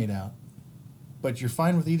dark meat out, but you're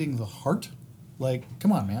fine with eating the heart? Like,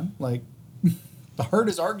 come on, man. Like, the heart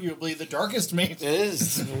is arguably the darkest meat. It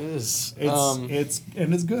is. It is.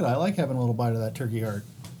 It's good. I like having a little bite of that turkey heart.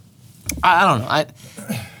 I don't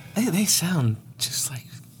know. They sound just like.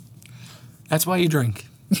 That's why you drink.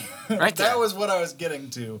 Right there. That was what I was getting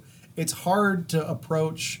to. It's hard to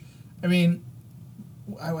approach. I mean,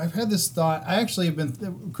 I've had this thought. I actually have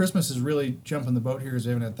been. Christmas is really jumping the boat here because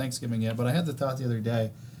we haven't had Thanksgiving yet. But I had the thought the other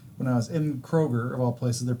day when I was in Kroger, of all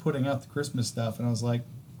places. They're putting out the Christmas stuff, and I was like,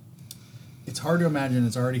 it's hard to imagine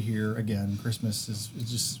it's already here again. Christmas it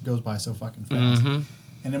just goes by so fucking fast. Mm-hmm.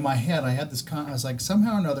 And in my head, I had this. I was like,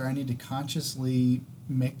 somehow or another, I need to consciously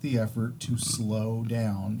make the effort to slow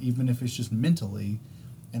down, even if it's just mentally,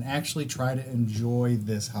 and actually try to enjoy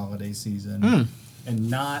this holiday season and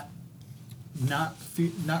not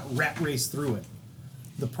rat race through it.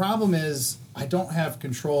 The problem is I don't have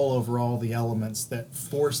control over all the elements that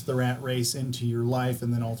force the rat race into your life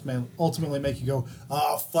and then ultimately make you go,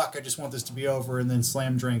 oh fuck, I just want this to be over, and then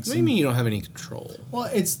slam drinks. What do you mean you don't have any control? Well,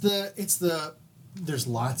 it's the there's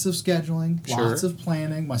lots of scheduling, lots of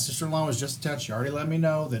planning. My sister-in-law was just in town. She already let me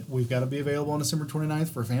know that we've got to be available on December 29th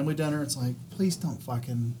for a family dinner. It's like, please don't start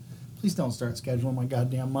scheduling my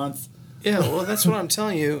goddamn month. Yeah, well, that's what I'm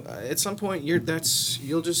telling you. At some point, you'll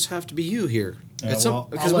just have to be you here. Yeah,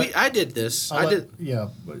 I did this. Yeah,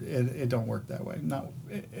 but it don't work that way.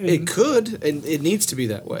 It could, and it needs to be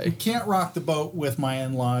that way. You can't rock the boat with my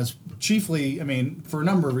in-laws. Chiefly, I mean, for a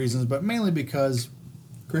number of reasons, but mainly because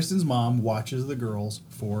Kristen's mom watches the girls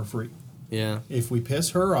for free. Yeah. If we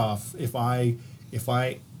piss her off, if I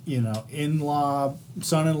son-in-law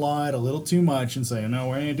it a little too much and say, no,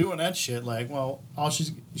 we ain't doing that shit. Like, well, if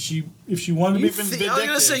she wanted to be vindictive. I was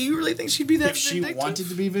gonna say, you really think she'd be that vindictive? If she wanted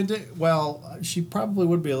to be vindictive, well, she probably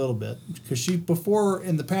would be a little bit, because before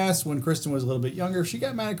in the past when Kristen was a little bit younger, if she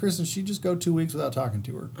got mad at Kristen, she'd just go 2 weeks without talking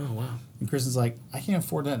to her. Oh wow. And Kristen's like, I can't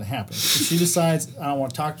afford that to happen. If she decides I don't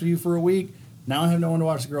want to talk to you for a week, now I have no one to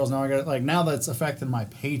watch the girls. Now that's affecting my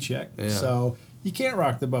paycheck. Yeah. So you can't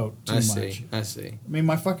rock the boat too much. I see. I mean,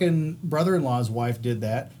 my fucking brother-in-law's wife did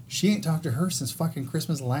that. She ain't talked to her since fucking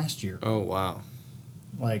Christmas last year. Oh, wow.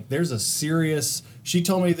 Like, there's a serious... She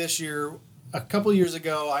told me this year, a couple years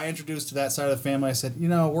ago, I introduced to that side of the family. I said,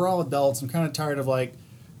 we're all adults. I'm kind of tired of, like,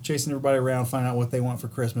 chasing everybody around, finding out what they want for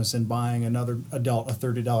Christmas and buying another adult a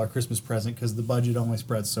 $30 Christmas present because the budget only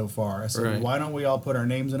spreads so far. I said, right. Why don't we all put our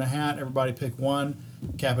names in a hat, everybody pick one,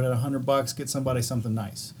 cap it at $100, get somebody something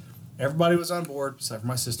nice. Everybody was on board, except for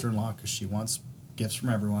my sister-in-law, because she wants gifts from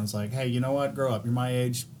everyone. It's like, hey, you know what? Grow up. You're my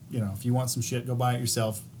age. If you want some shit, go buy it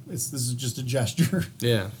yourself. This is just a gesture.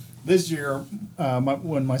 Yeah. This year,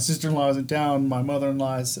 when my sister-in-law was in town, my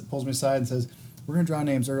mother-in-law pulls me aside and says, we're going to draw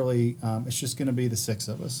names early. It's just going to be the 6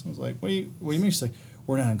 of us. I was like, what do you mean? She's like,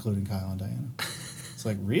 we're not including Kyle and Diana. It's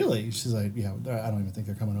like, really? She's like, yeah, I don't even think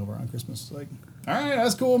they're coming over on Christmas. It's like, all right,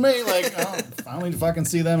 that's cool with me. Like, I don't need to fucking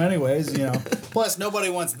see them anyways, Plus, nobody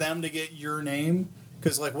wants them to get your name,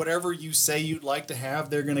 because, like, whatever you say you'd like to have,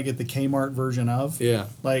 they're going to get the Kmart version of. Yeah.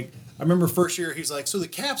 Like, I remember first year, he's like, so the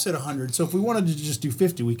cap's at 100, so if we wanted to just do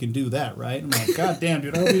 50, we can do that, right? I'm like, God damn,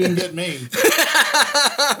 dude, I hope you didn't get me.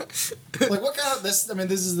 Like, what kind of this? I mean,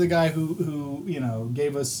 this is the guy who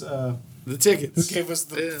gave us the tickets. Who gave us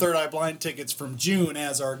the Third Eye Blind tickets from June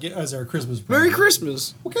as our Christmas present. Merry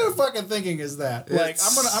Christmas. What kind of fucking thinking is that? Like,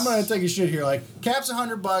 I'm gonna take a shit here. Like, cap's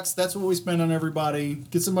 $100. That's what we spend on everybody.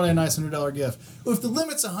 Get somebody a nice $100 gift. Well, if the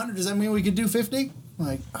limit's 100, does that mean we could do 50?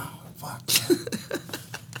 Like, oh fuck.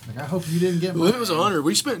 Like, I hope you didn't get. The limit was 100.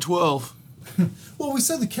 We spent 12. Well, we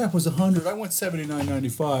said the cap was 100. I went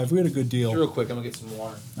 $79.95. We had a good deal. Real quick, I'm gonna get some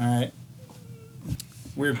water. All right.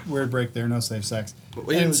 Weird break there. No safe sex.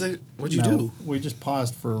 We didn't say. What'd you do? We just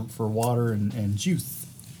paused for water and juice.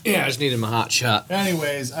 Yeah, I just needed my hot shot.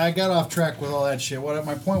 Anyways, I got off track with all that shit.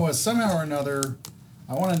 My point was, somehow or another,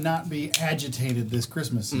 I want to not be agitated this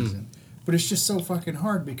Christmas season. But it's just so fucking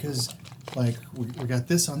hard because, like, we got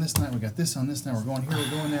this on this night, we got this on this night, we're going here,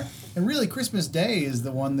 we're going there. And really, Christmas Day is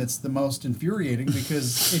the one that's the most infuriating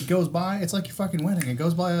because it goes by, it's like your fucking wedding. It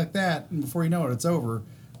goes by like that, and before you know it, it's over.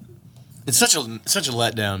 It's such a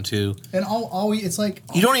letdown too. And it's like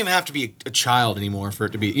you don't even have to be a child anymore for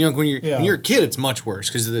it to be. You know, when you're a kid, it's much worse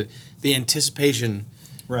because the anticipation,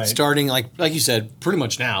 starting like you said, pretty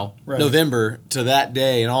much now, November to that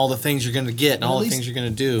day, and all the things you're going to get, and all the things you're going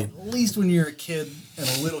to do. At least when you're a kid, and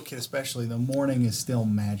a little kid especially, the morning is still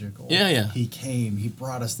magical. Yeah. He came. He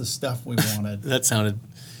brought us the stuff we wanted. That sounded.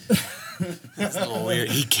 That's a little weird.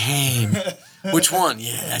 He came. Which one?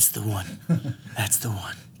 Yeah, that's the one. That's the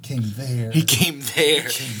one. He came there.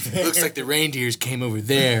 Looks like the reindeers came over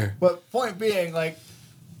there. But point being, like,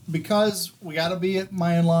 because we got to be at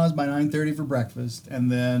my in-laws by 9:30 for breakfast,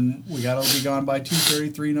 and then we got to be gone by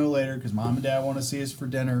 2:33 no later because Mom and Dad want to see us for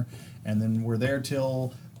dinner, and then we're there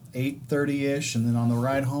till 8:30-ish, and then on the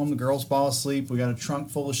ride home, the girls fall asleep. We got a trunk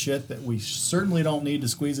full of shit that we certainly don't need to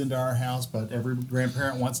squeeze into our house, but every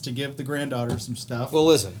grandparent wants to give the granddaughter some stuff. Well,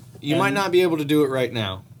 listen, you might not be able to do it right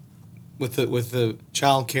now with the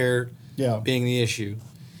child care being the issue.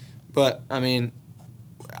 But, I mean,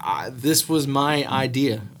 this was my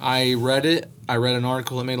idea. I read it. I read an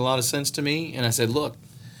article that made a lot of sense to me, and I said, look,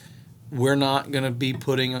 we're not going to be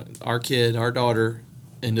putting our daughter,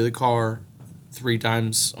 into the car 3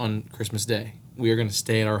 times on Christmas Day. We are going to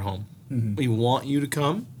stay at our home. Mm-hmm. We want you to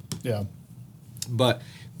come. Yeah. But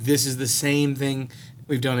this is the same thing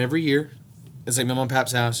we've done every year. It's like my mom and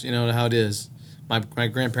pap's house, you know how it is. My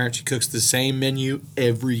grandparents, she cooks the same menu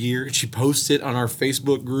every year. She posts it on our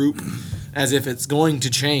Facebook group as if it's going to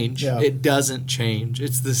change. Yeah. It doesn't change.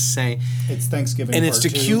 It's the same. It's Thanksgiving and it's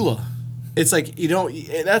tequila. It's like, you don't...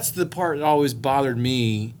 That's the part that always bothered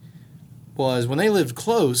me was when they lived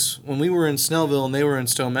close, when we were in Snellville and they were in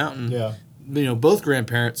Stone Mountain, you know, both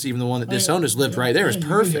grandparents, even the one that disowned us, lived right there. It was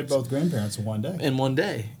perfect. You could hit both grandparents in one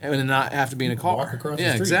day. And not have to be in a car. Walk across the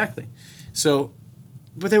street. Exactly. So...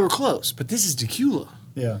 But they were close. But this is tequila.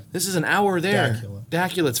 Yeah. This is an hour there.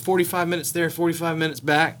 Dacula. It's 45 minutes there, 45 minutes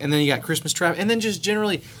back, and then you got Christmas traffic. And then just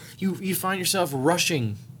generally, you find yourself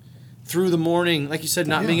rushing through the morning, like you said,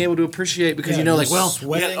 not being able to appreciate because you know, like, well,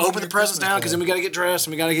 we got to open the presents now because then we got to get dressed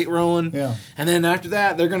and we got to get rolling. Yeah. And then after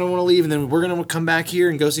that, they're going to want to leave, and then we're going to come back here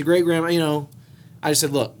and go see great grandma. You know, I just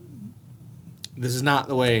said, look, this is not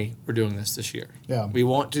the way we're doing this year. Yeah. We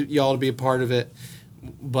want y'all to be a part of it.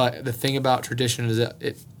 But the thing about tradition is that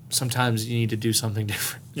sometimes you need to do something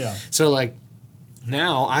different. Yeah. So, like,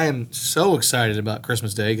 now I am so excited about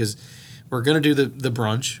Christmas Day because we're going to do the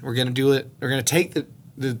brunch. We're going to do it. We're going to take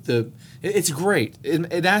the it's great.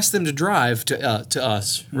 It asks them to drive to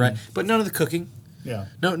us, right? But none of the cooking. Yeah.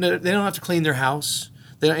 No, they don't have to clean their house.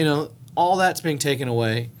 They don't, you know, all that's being taken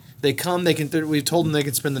away. They come. We've told them they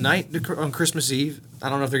can spend the night on Christmas Eve. I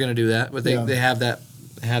don't know if they're going to do that, but they have that.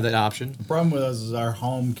 Have that option. The problem with us is our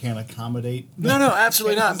home can't accommodate. No,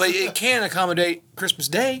 absolutely not. But it can accommodate Christmas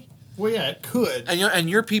Day. Well, yeah, it could. And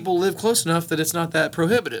your people live close enough that it's not that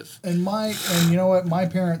prohibitive. And you know what? My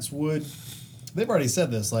parents would. They've already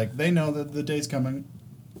said this. Like, they know that the day's coming.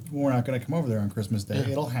 We're not going to come over there on Christmas Day.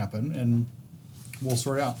 Yeah. It'll happen, and we'll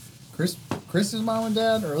sort it out. Chris's mom and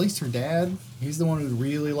dad, or at least her dad, he's the one who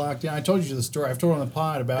really locked in. I told you the story. I've told on the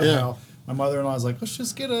pod about how my mother-in-law was like, let's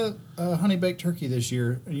just get a honey-baked turkey this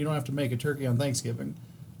year, and you don't have to make a turkey on Thanksgiving.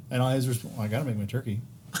 And I was response, I got to make my turkey.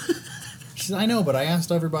 She said, I know, but I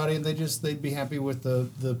asked everybody, and they'd be happy with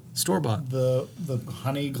the store-bought. The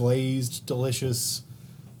honey-glazed, delicious,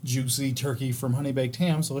 juicy turkey from Honey Baked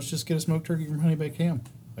Ham, so let's just get a smoked turkey from Honey Baked Ham.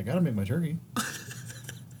 I got to make my turkey.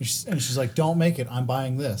 And she's like, don't make it. I'm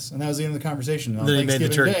buying this. And that was the end of the conversation. And on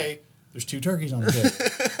Thanksgiving Day, there's 2 turkeys on the table.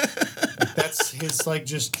 That's his, like,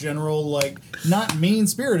 just general, like, not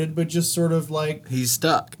mean-spirited, but just sort of, like... He's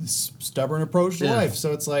stuck. Stubborn approach to life.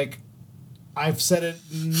 So it's like, I've said it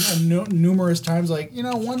numerous times, like, you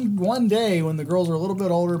know, one day when the girls are a little bit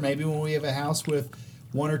older, maybe when we have a house with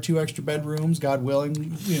 1 or 2 extra bedrooms, God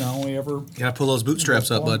willing, you know, we ever... Gotta pull those bootstraps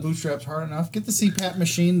up, bud. Bootstraps hard enough. Get the CPAP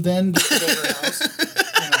machine, then get the bigger house.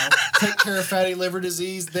 Take care of fatty liver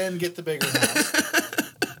disease, then get the bigger house.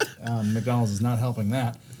 McDonald's is not helping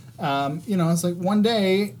that. You know, it's like one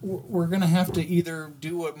day we're going to have to either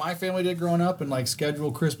do what my family did growing up and, like,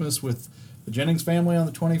 schedule Christmas with the Jennings family on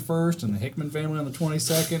the 21st and the Hickman family on the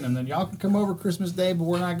 22nd, and then y'all can come over Christmas Day, but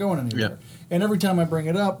we're not going anywhere. Yep. And every time I bring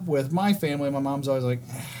it up with my family, my mom's always like,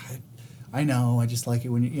 I know, I just like it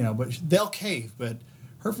when you know, but they'll cave, but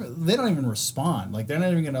they don't even respond. Like, they're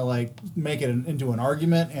not even going to, like, make it into an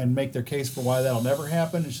argument and make their case for why that'll never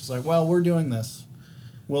happen. It's just like, well, we're doing this.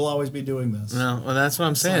 We'll always be doing this. No, well, that's what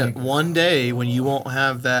I'm saying. like- One day when you won't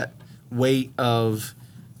have that weight of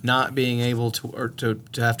not being able to or to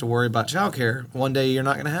have to worry about childcare, one day you're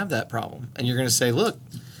not going to have that problem, and you're going to say, "Look,"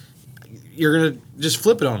 you're going to just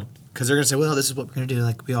flip it on them because they're going to say, "Well, this is what we're going to do.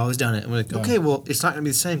 Like we always done it." And we're like, Yeah. "Okay, well, it's not going to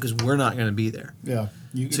be the same because we're not going to be there." Yeah.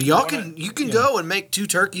 So y'all can go and make 2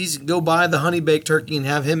 turkeys, and go buy the honey baked turkey, and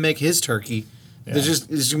have him make his turkey. Yeah.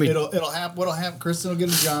 It's gonna be It'll happen. What'll happen? Kristen will get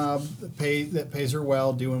a job that pays her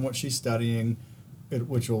well, doing what she's studying,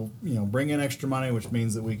 which will bring in extra money, which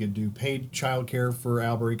means that we could do paid childcare for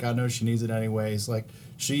Albert. God knows she needs it anyways. Like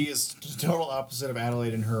she is the total opposite of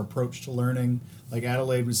Adelaide in her approach to learning. Like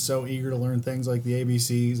Adelaide was so eager to learn things like the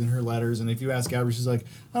ABCs and her letters, and if you ask Albert, she's like,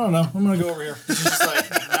 I don't know, I'm gonna go over here. She's just like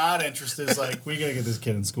not interested. It's like we gotta get this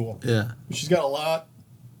kid in school. yeah. She's got a lot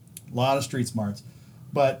of street smarts,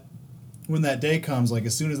 but when that day comes, like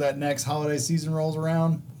as soon as that next holiday season rolls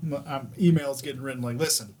around, emails getting written like,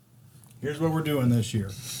 listen, here's what we're doing this year.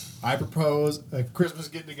 I propose a Christmas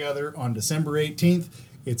get together on December 18th.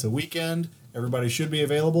 It's a weekend. Everybody should be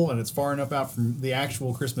available, and it's far enough out from the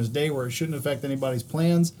actual Christmas day where it shouldn't affect anybody's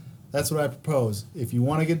plans. That's what I propose. If you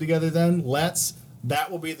want to get together then, let's. That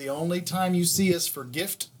will be the only time you see us for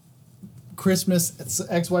gift Christmas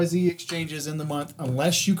XYZ exchanges in the month,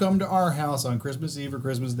 unless you come to our house on Christmas Eve or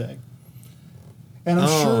Christmas Day. And I'm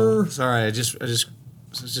sure. Sorry, I just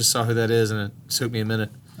saw who that is, and it took me a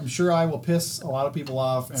minute. I'm sure I will piss a lot of people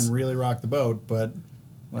off and really rock the boat, but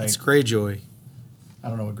like It's Greyjoy. I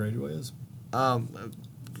don't know what Greyjoy is.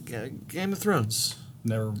 Game of Thrones.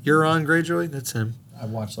 Never. Euron Greyjoy. That's him. I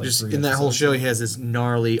watched like Just 3 in that whole episodes. show, he has this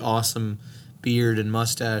gnarly, awesome beard and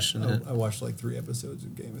mustache. And I watched like 3 episodes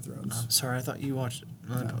of Game of Thrones. sorry, I thought you watched it.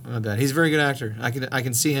 My bad. He's a very good actor. I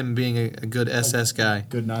can see him being a good SS guy.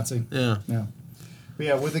 Good Nazi. Yeah. Yeah. But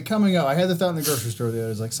yeah, with it coming up, I had the thought in the grocery store the other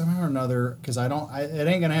day. It's like somehow or another, because it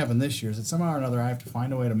ain't gonna happen this year. That somehow or another I have to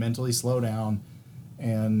find a way to mentally slow down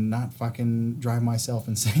and not fucking drive myself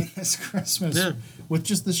insane this Christmas with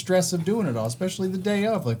just the stress of doing it all, especially the day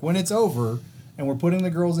of. Like when it's over and we're putting the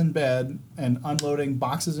girls in bed and unloading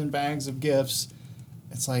boxes and bags of gifts,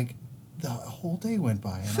 it's like the whole day went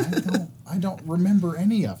by and I don't remember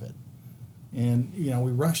any of it. And,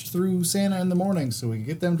 we rushed through Santa in the morning so we could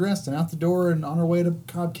get them dressed and out the door and on our way to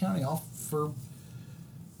Cobb County, all for,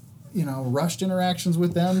 rushed interactions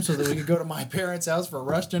with them so that we could go to my parents' house for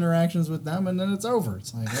rushed interactions with them, and then it's over.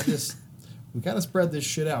 It's like, we got to spread this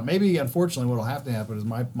shit out. Maybe, unfortunately, what'll have to happen is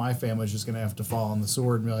my family's just going to have to fall on the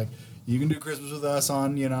sword and be like, you can do Christmas with us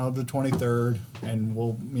on, the 23rd, and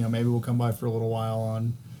we'll, maybe we'll come by for a little while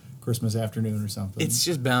on Christmas afternoon or something. It's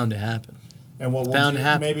just bound to happen. And what we'll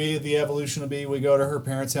do, maybe the evolution will be we go to her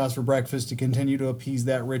parents' house for breakfast to continue to appease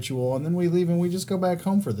that ritual, and then we leave and we just go back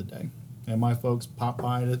home for the day. And my folks pop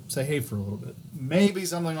by to say hey for a little bit. Maybe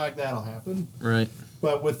something like that will happen. Right.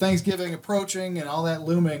 But with Thanksgiving approaching and all that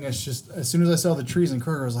looming, it's just, as soon as I saw the trees in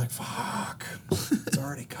Kroger, I was like, fuck, it's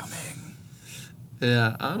already coming.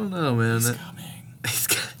 Yeah, I don't know, man. It's coming. He's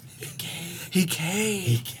got, He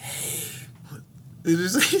came. it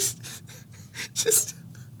is just.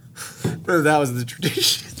 That was the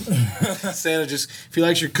tradition. Santa just, if he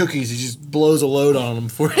likes your cookies, he just blows a load on them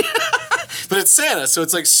for you. But it's Santa, so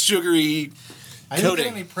it's like sugary I didn't coating.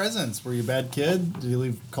 get any presents. Were you a bad kid? Did you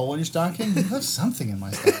leave coal in your stocking? You left something in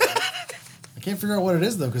my stocking. I can't figure out what it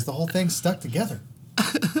is, though, because the whole thing's stuck together.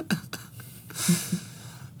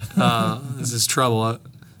 This is trouble. I'm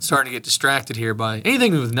starting to get distracted here by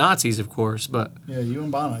anything with Nazis, of course, but Yeah, you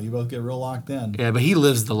and Bono, you both get real locked in. yeah, but he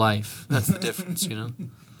lives the life. That's the difference,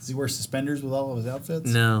 Does he wear suspenders with all of his outfits?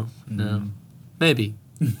 No. Maybe.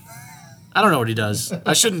 I don't know what he does.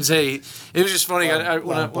 I shouldn't say. It was just funny.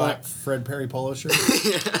 Black Fred Perry polo shirt.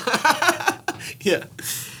 Yeah.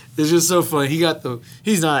 It's just so funny.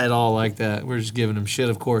 He's not at all like that. We're just giving him shit,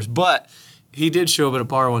 of course. But he did show up at a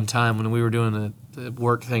bar one time when we were doing the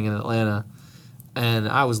work thing in Atlanta. And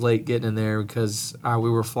I was late getting in there because we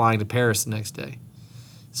were flying to Paris the next day.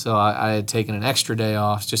 So I had taken an extra day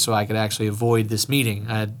off just so I could actually avoid this meeting.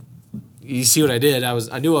 You see what I did?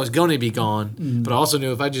 I knew I was going to be gone, but I also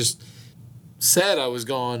knew if I just said I was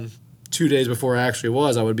gone 2 days before I actually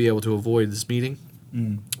was, I would be able to avoid this meeting.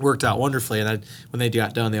 Worked out wonderfully, and when they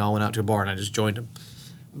got done, they all went out to a bar, and I just joined them.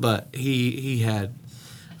 But he had,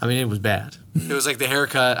 it was bad. It was like the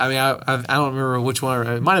haircut. I don't remember which one.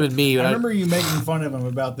 It might have been me. But I remember you making fun of him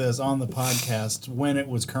about this on the podcast when it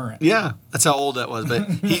was current. Yeah, that's how old that was. But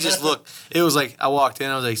he just looked. It was like I walked in.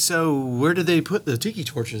 I was like, "So where did they put the tiki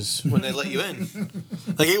torches when they let you in?"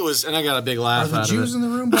 Like it was, and I got a big laugh Are the out Jews of it.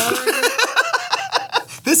 in the room bothering you?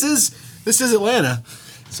 This is Atlanta.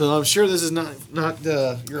 So I'm sure this is not your I hate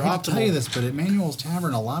to tell you optimal. this, but at Manuel's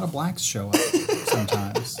Tavern, a lot of blacks show up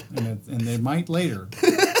sometimes, and they might later.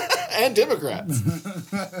 And Democrats.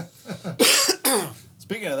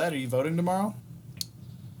 Speaking of that, are you voting tomorrow?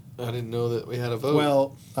 I didn't know that we had a vote.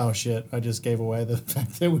 Well, oh shit! I just gave away the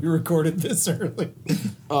fact that we recorded this early.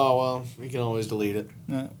 Oh well, we can always delete it.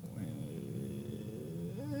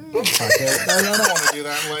 Fuck it. I don't want to do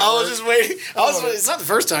that. Like, I was just waiting. It's not the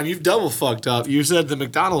first time you've double fucked up. You said the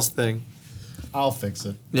McDonald's thing. I'll fix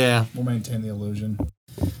it. Yeah. We'll maintain the illusion.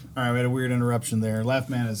 All right, we had a weird interruption there. Left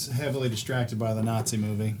Man is heavily distracted by the Nazi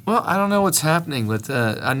movie. Well, I don't know what's happening, but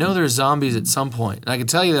I know there's zombies at some point. And I can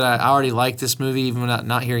tell you that I already like this movie, even without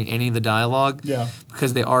not hearing any of the dialogue. Yeah.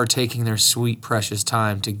 Because they are taking their sweet, precious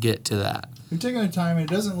time to get to that. You're taking their time,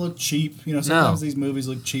 and it doesn't look cheap. You know, sometimes these movies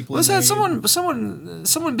look cheaply What's that? made.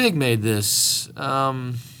 Someone big made this. It's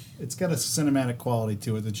got a cinematic quality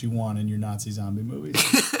to it that you want in your Nazi zombie movies.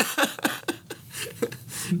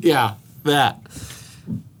 Yeah, that.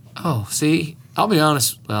 Oh, see, I'll be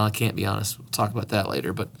honest. Well, I can't be honest. We'll talk about that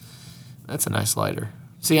later, but that's a nice lighter.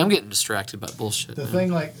 See, I'm getting distracted by bullshit. The man.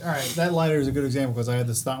 thing, like, all right, that lighter is a good example because I had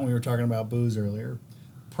this thought when we were talking about booze earlier.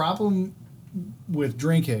 Problem with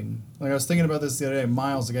drinking, like I was thinking about this the other day.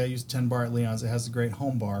 Miles, the guy who used 10 bar at Leon's, that has a great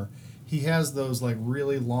home bar. He has those like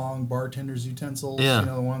really long bartender's utensils. Yeah. You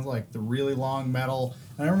know, the ones like the really long metal.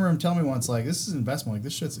 And I remember him telling me once, like, this is an investment. Like,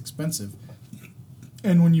 this shit's expensive.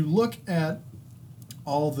 And when you look at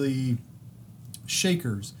all the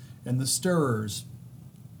shakers and the stirrers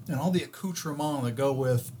and all the accoutrements that go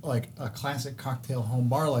with like a classic cocktail home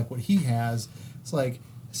bar like what he has, it's like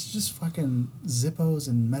it's just fucking Zippos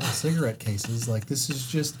and metal cigarette cases. Like, this is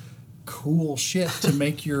just cool shit to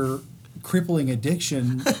make your crippling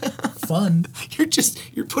addiction fun.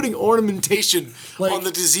 You're putting ornamentation Like- on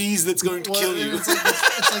the disease that's going to kill you. It's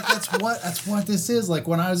like that's what this is. Like,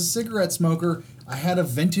 when I was a cigarette smoker, I had a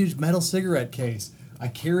vintage metal cigarette case. I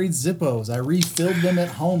carried Zippos. I refilled them at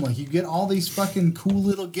home. Like, you get all these fucking cool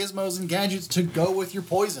little gizmos and gadgets to go with your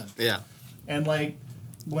poison. Yeah. And like,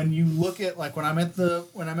 when you look at like when I'm at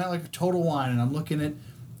like a Total Wine and I'm looking at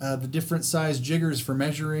the different size jiggers for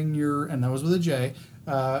measuring your, and that was with a J,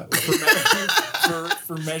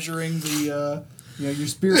 for measuring the your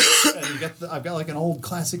spirits, and you got I've got like an old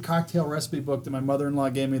classic cocktail recipe book that my mother-in-law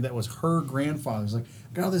gave me that was her grandfather's. Like,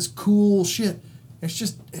 I got all this cool shit. It's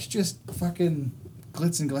just fucking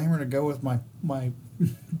glitz and glamour to go with my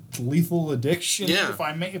lethal addiction. Yeah.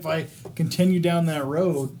 If I continue down that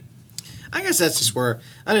road. I guess that's just where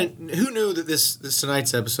who knew that this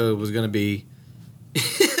tonight's episode was going to be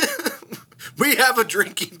we have a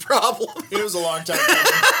drinking problem. It was a long time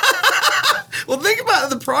coming. Well, think about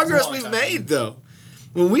the progress long we've time. made though.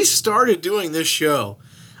 When we started doing this show,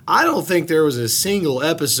 I don't think there was a single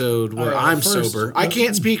episode where I'm sober. I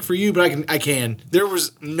can't speak for you, but I can. There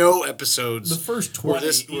was no episodes. The first where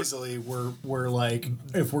 20 easily were like,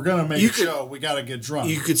 if we're gonna make a show, we gotta get drunk.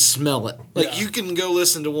 You could smell it. Like, Yeah. you can go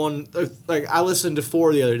listen to one. Like, I listened to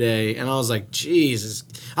 4 the other day, and I was like, Jesus.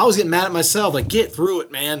 I was getting mad at myself. Like, get through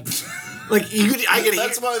it, man. Like, I could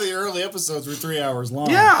That's hear. why the early episodes were 3 hours long.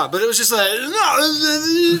 Yeah, but it was just like, no, this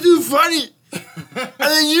is too funny. And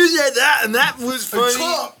then you said that, and that was funny.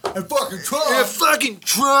 And fucking Trump. Yeah, fucking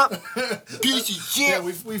Trump, piece of shit. Yeah,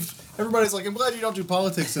 we've everybody's like, I'm glad you don't do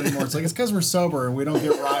politics anymore. It's like, it's because we're sober and we don't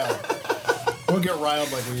get riled. We don't get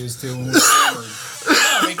riled like we used to when we were hammered.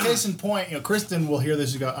 I mean, case in point, Kristen will hear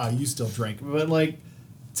this and go, you still drink. But like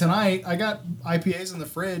tonight, I got IPAs in the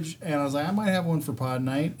fridge, and I was like, I might have one for pod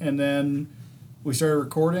night. And then we started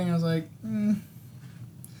recording, and I was like,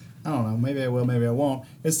 I don't know. Maybe I will. Maybe I won't.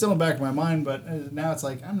 It's still in the back of my mind, but now it's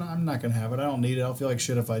like I'm not gonna have it. I don't need it. I'll feel like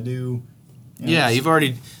shit if I do. Yeah, you've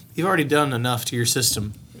already done enough to your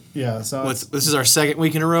system. Yeah. So This is our second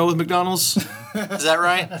week in a row with McDonald's. Is that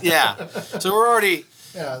right? Yeah. So we're already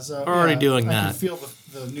doing I that. can feel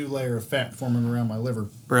the new layer of fat forming around my liver.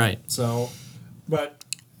 right. So, but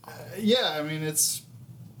yeah, I mean it's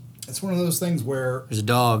one of those things where There's a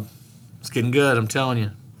dog. It's getting good. I'm telling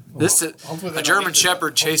you. hopefully they A don't German eat the Shepherd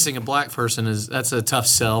dog. chasing a black person that's a tough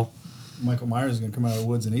sell. Michael Myers is gonna come out of the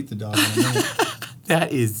woods and eat the dog. In a minute.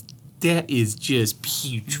 That is just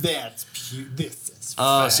putrid. That's cute. This is.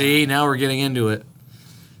 Oh, see, now we're getting into it.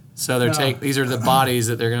 So No. these are the bodies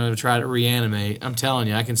that they're going to try to reanimate. I'm telling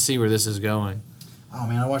you, I can see where this is going. Oh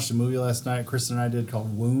man, I watched a movie last night. Kristen and I did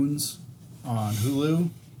called Wounds on Hulu.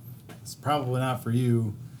 It's probably not for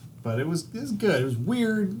you, but it was good. It was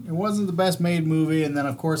weird. It wasn't the best made movie, and then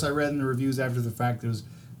of course I read in the reviews after the fact it was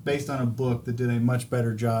based on a book that did a much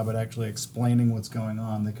better job at actually explaining what's going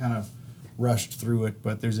on. They kind of rushed through it,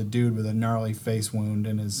 but there's a dude with a gnarly face wound,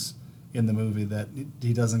 and his in the movie that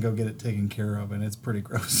he doesn't go get it taken care of, and it's pretty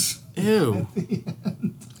gross. Ew. He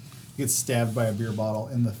gets stabbed by a beer bottle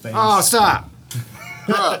in the face. Oh, stop.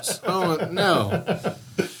 Gross. Oh, no.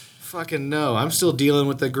 Fucking no. I'm still dealing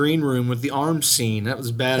with the green room with the arm scene. That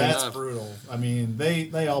was bad That's enough. brutal. I mean,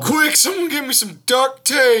 they all Quick, someone give me some duct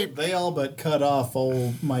tape. they all but cut off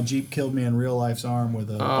old My Jeep Killed Me in Real Life's arm with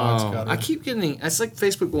a box cutter. I keep getting. It's like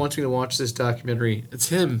Facebook wants me to watch this documentary. It's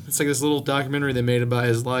him. It's like this little documentary they made about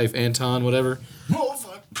his life. Anton, whatever. Oh,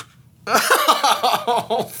 fuck.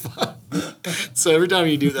 Oh, fuck. So every time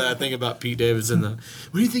you do that, I think about Pete Davidson. What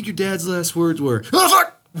do you think your dad's last words were? Oh,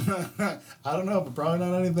 fuck! I don't know, but probably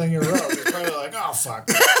not anything you wrote. It's probably like, oh, fuck.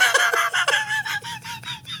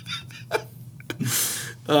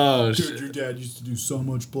 Oh, Dude, shit. your dad used to do so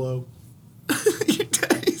much blow. Your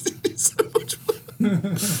dad used to do so much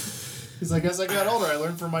fun. He's like, as I got older, I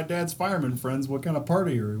learned from my dad's fireman friends what kind of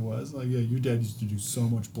partier he was. Like, yeah, your dad used to do so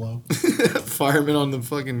much blow. Fireman on the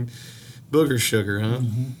fucking booger sugar, huh?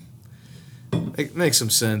 Mm-hmm. It makes some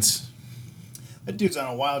sense. That dude's on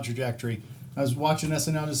a wild trajectory. I was watching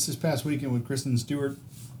SNL just this past weekend with Kristen Stewart,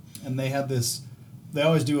 and they had this. They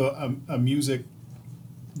always do a music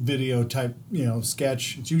video type,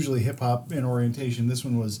 sketch. It's usually hip hop in orientation. This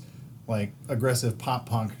one was like aggressive pop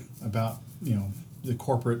punk about the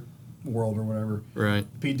corporate world or whatever. Right.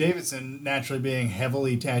 Pete Davidson, naturally being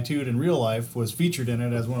heavily tattooed in real life, was featured in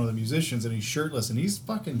it as one of the musicians, and he's shirtless and he's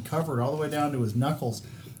fucking covered all the way down to his knuckles.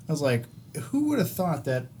 I was like, who would have thought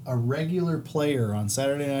that a regular player on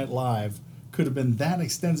Saturday Night Live could have been that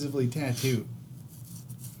extensively tattooed?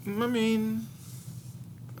 I mean,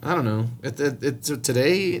 I don't know.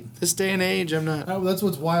 Today, this day and age, I'm not. Oh, that's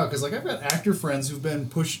what's wild, because I've got actor friends who've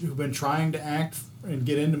been trying to act and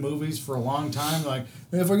get into movies for a long time. Like,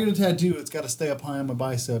 if I get a tattoo, it's got to stay up high on my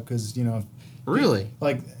bicep, because Really?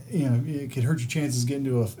 It could hurt your chances getting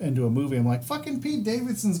into a movie. I'm like, fucking Pete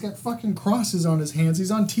Davidson's got fucking crosses on his hands.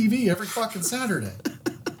 He's on TV every fucking Saturday.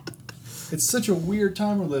 It's such a weird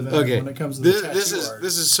time we're living in when it comes to the tattoo art.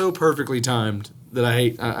 This is so perfectly timed that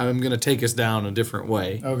I'm going to take us down a different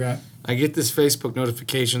way. Okay. I get this Facebook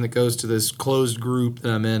notification that goes to this closed group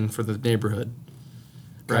that I'm in for the neighborhood.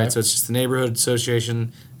 Right? Okay. So it's just the neighborhood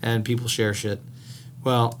association, and people share shit.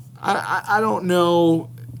 Well, I don't know.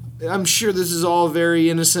 I'm sure this is all very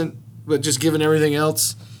innocent, but just given everything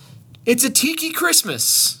else, it's a tiki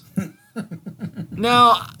Christmas.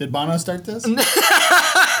 Now, Did Bono start this?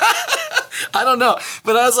 I don't know,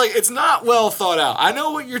 but I was like, it's not well thought out. I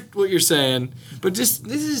know what you're saying, but just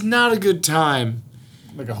this is not a good time.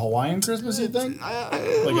 Like a Hawaiian Christmas, you think? Like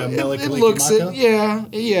a Mele it looks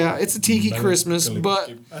Kalikimaka? it, yeah. It's a tiki Christmas,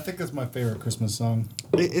 but I think that's my favorite Christmas song.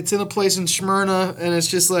 it's in a place in Smyrna, and it's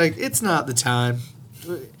just like it's not the time.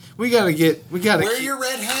 We gotta Wear your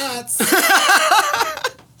red hats.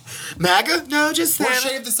 MAGA? No, just Or Santa.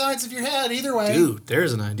 shave the sides of your head. Either way. Dude,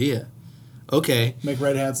 there's an idea. Okay. Make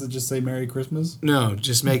red hats that just say Merry Christmas. No,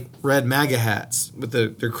 just make red MAGA hats with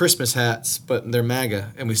they're Christmas hats, but they're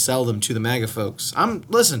MAGA, and we sell them to the MAGA folks.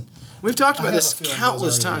 Listen, we've talked about this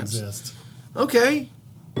countless times. Exist. Okay.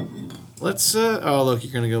 Let's oh look,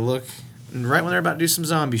 you're gonna go look. And right when they're about to do some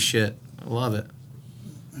zombie shit. I love it.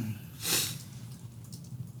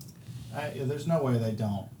 There's no way they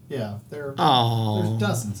don't. Yeah, there's Oh.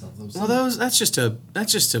 dozens of those. Well, that's just a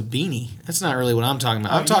beanie. That's not really what I'm talking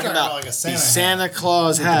about. I'm you're talking talking about about like a the Santa Santa hat.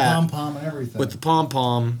 Claus with the hat pom pom and everything. with the pom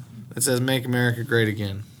pom that says "Make America Great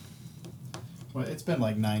Again." Well, it's been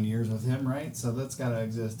like 9 years with him, right? So that's got to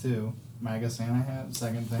exist too. MAGA Santa hat,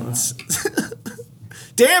 second thing.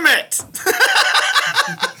 Damn it!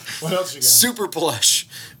 What else you got? Super plush.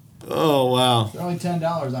 Oh wow. They're only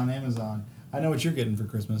 $10 on Amazon. I know what you're getting for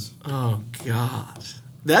Christmas. Oh God.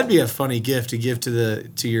 That'd be a funny gift to give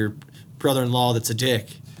to your brother-in-law that's a dick.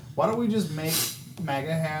 Why don't we just make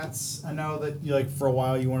MAGA hats? I know that for a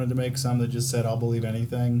while you wanted to make some that just said "I'll believe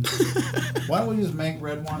anything." Why don't we just make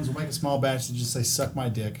red ones? We'll make a small batch that just say "Suck my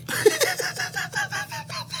dick."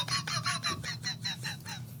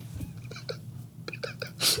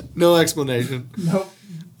 No explanation. Nope.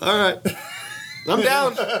 All right. I'm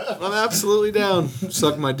down. I'm absolutely down.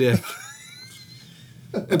 Suck my dick.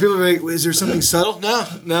 And people are like, is there something subtle?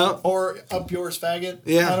 No. Or up yours, faggot. I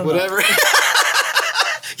Yeah, don't whatever.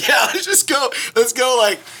 Yeah, let's go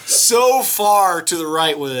like so far to the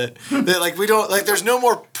right with it that we don't there's no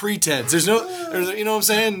more pretense. You know what I'm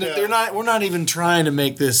saying? Yeah. We're not even trying to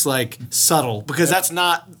make this subtle because that's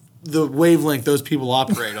not the wavelength those people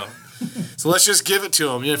operate on. So let's just give it to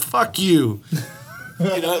them. Yeah, fuck you.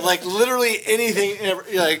 Literally anything ever,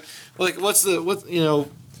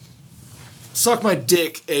 suck my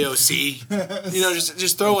dick, AOC.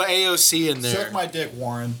 Just throw an AOC in there. Suck my dick,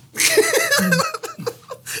 Warren.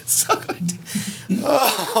 Suck my dick.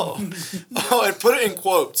 Oh, and put it in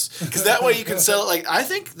quotes, because that way you can sell it. Like, I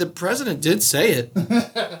think the president did say it,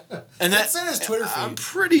 and that's in his Twitter feed. I'm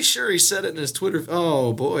pretty sure he said it in his Twitter.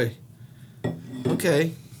 Oh boy.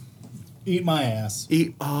 Okay. Eat my ass.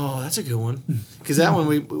 Oh, that's a good one. Because that one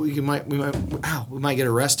we might get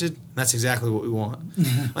arrested. That's exactly what we want.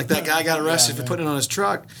 Like that guy got arrested for putting it on his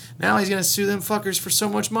truck. Now he's gonna sue them fuckers for so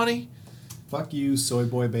much money. Fuck you, soy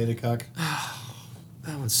boy beta cuck.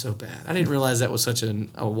 That one's so bad. I didn't realize that was such a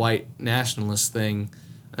white nationalist thing.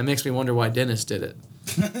 That makes me wonder why Dennis did it.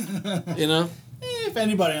 You know? If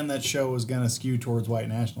anybody on that show was gonna skew towards white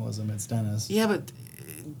nationalism, it's Dennis. Yeah, but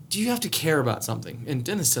do you have to care about something? And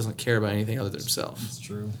Dennis doesn't care about anything other than himself. It's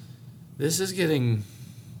true. This is getting...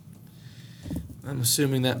 I'm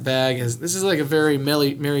assuming that bag has... This is like a very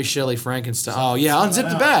Mary Shelley Frankenstein. Oh, yeah,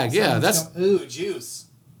 unzip the bag. Yeah, that's... Ooh, juice.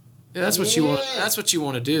 Yeah, that's what you want. That's what you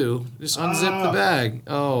want to do. Just unzip the bag.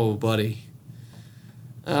 Oh, buddy.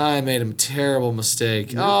 I made a terrible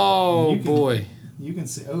mistake. Boy. You can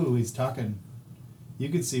see... Oh, he's talking... You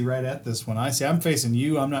can see right at this one. I'm facing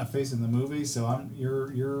you. I'm not facing the movie, so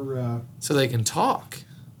you're. So they can talk.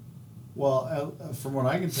 Well, from what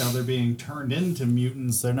I can tell, they're being turned into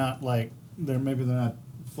mutants. They're not like they're not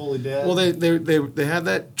fully dead. Well, they had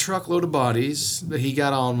that truckload of bodies that he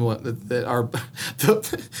got on. Our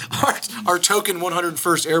token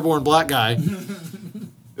 101st Airborne black guy. I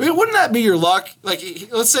mean, wouldn't that be your luck? Like,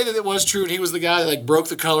 let's say that it was true, and he was the guy that like broke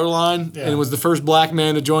the color line and was the first black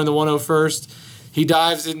man to join the 101st. He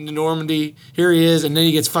dives into Normandy. Here he is, and then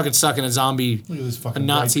he gets fucking stuck in a zombie. Look at this fucking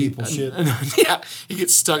Nazi white people shit. Yeah, he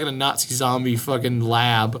gets stuck in a Nazi zombie fucking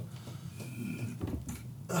lab.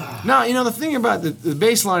 Now, you know the thing about the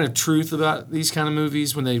baseline of truth about these kind of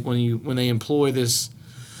movies when they employ this.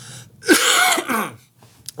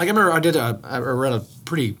 Like I remember I read a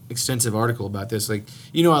pretty extensive article about this. Like,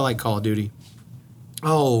 you know, I like Call of Duty.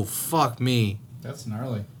 Oh fuck me. That's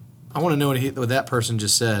gnarly. I want to know what that person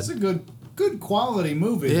just said. It's a good quality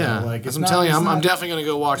movie. Yeah, though. Like I'm telling you, I'm definitely gonna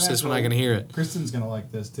go watch this when I can hear it. Kristen's gonna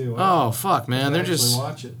like this too. Oh fuck, man, they're just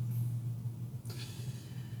watch it.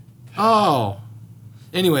 Oh,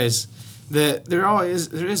 anyways, there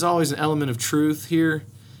is always an element of truth here,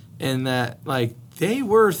 in that like they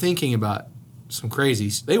were thinking about some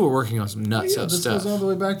crazies. They were working on some nuts this stuff. goes all the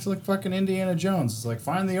way back to like fucking Indiana Jones. It's like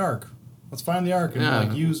find the Ark. Let's find the Ark and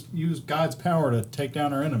like use God's power to take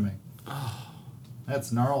down our enemy. Oh.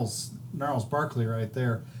 That's Gnarls Barkley right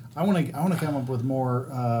there. I want to come up with more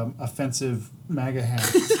offensive MAGA hat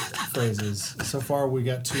phrases. So far, we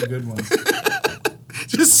got two good ones.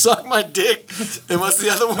 Just suck my dick. And what's the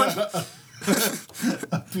other one?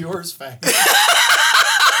 Up yours fast.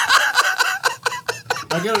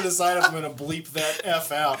 I gotta decide if I'm gonna bleep that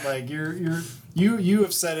F out. Like you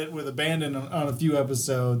have said it with abandon on a few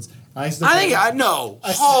episodes. Hold on.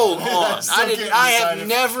 I have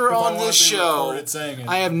never on this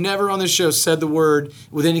show said the word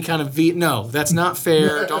with any kind of No, that's not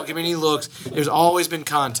fair. Don't give me any looks. There's always been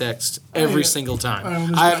context every single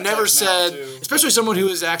time. I have never said, especially someone who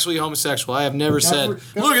is actually homosexual. I have never said,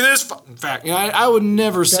 look at this fucking fact. You know, I would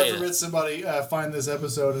never say that. God forbid somebody find this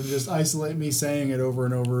episode and just isolate me saying it over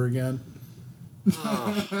and over again.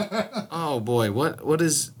 Oh boy, what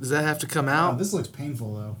does that have to come out? This looks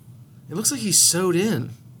painful though. It looks like he's sewed in.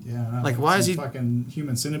 Yeah. Like why is he fucking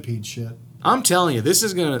human centipede shit? I'm telling you, this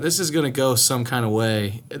is gonna go some kind of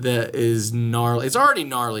way that is gnarly. It's already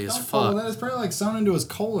gnarly as fuck. That is probably like sewn into his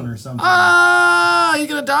colon or something. He's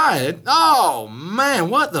gonna die. Oh man,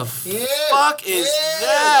 what the fuck is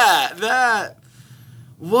that?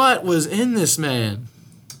 What was in this man?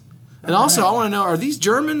 And also, I want to know: are these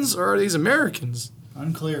Germans or are these Americans?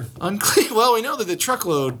 Unclear. Well, we know that the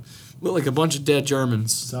truckload looked like a bunch of dead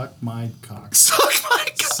Germans. Suck my cock. Suck my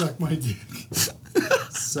cock. Suck my dick.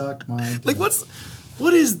 Suck my dick. Like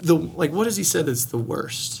what has he said that's the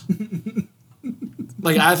worst?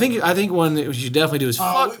 Like I think one that we should definitely do is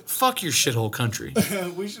fuck your shithole country.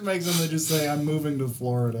 We should make something just say I'm moving to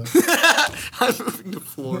Florida. I'm moving to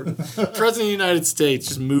Florida. President of the United States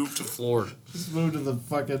just moved to Florida. Just moved to the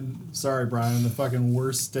fucking the fucking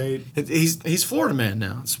worst state. He's Florida man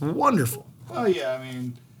now. It's wonderful. Oh yeah, I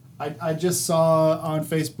mean, I just saw on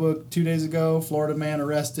Facebook 2 days ago, Florida man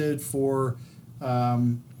arrested for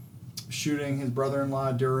shooting his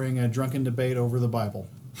brother-in-law during a drunken debate over the Bible.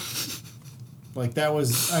 Like that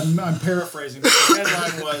was, I'm paraphrasing. But the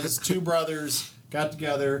headline was 2 brothers got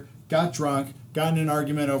together, got drunk, got in an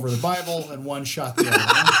argument over the Bible, and one shot the other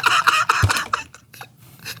one.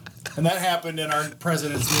 And that happened in our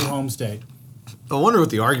president's new home state. I wonder what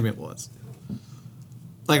the argument was.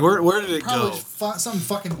 Like, where did it Probably go? something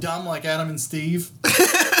fucking dumb like Adam and Steve.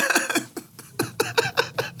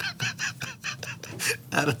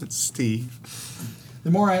 Adam and Steve.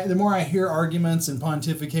 The more I hear arguments and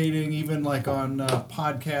pontificating, even like on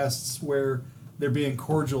podcasts where they're being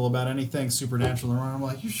cordial about anything supernatural, I'm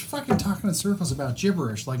like, you're fucking talking in circles about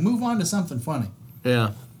gibberish. Like, move on to something funny.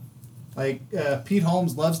 Yeah. Like Pete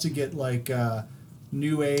Holmes loves to get like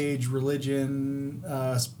New Age religion,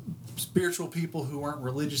 spiritual people who aren't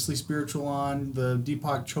religiously spiritual on the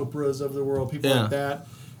Deepak Chopras of the world, people like that.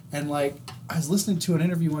 And like, I was listening to an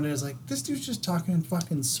interview one day. I was like, this dude's just talking in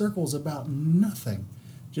fucking circles about nothing.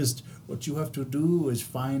 Just what you have to do is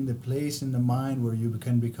find a place in the mind where you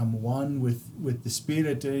can become one with the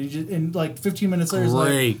spirit. And like 15 minutes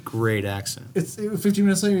later, Great accent. It's 15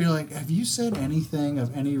 minutes later, you're like, have you said anything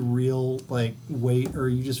of any real like weight, or are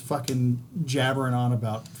you just fucking jabbering on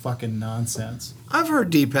about fucking nonsense? I've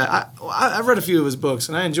heard Deepak. I've read a few of his books,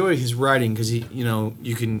 and I enjoy his writing because you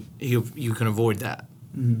can avoid that.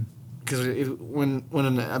 Because when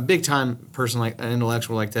a big time person like an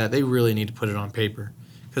intellectual like that, they really need to put it on paper.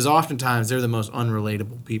 Because oftentimes they're the most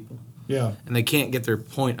unrelatable people. Yeah. And they can't get their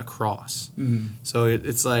point across. Mm-hmm. So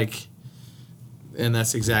it's like, and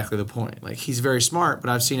that's exactly the point. Like, he's very smart, but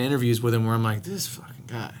I've seen interviews with him where I'm like, this fucking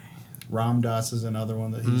guy. Ram Dass is another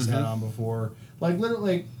one that he's had on before. Like,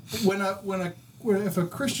 literally, if a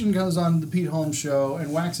Christian goes on the Pete Holmes show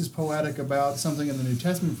and waxes poetic about something in the New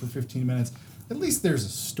Testament for 15 minutes, at least there's a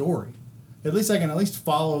story. At least I can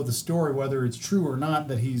follow the story, whether it's true or not,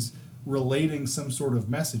 that he's relating some sort of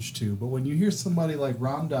message to. But when you hear somebody like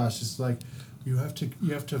Ram Dass, just like, you have to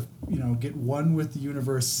get one with the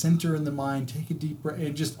universe, center in the mind, take a deep breath,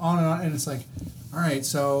 and just on, and it's like, all right,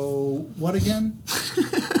 so what again?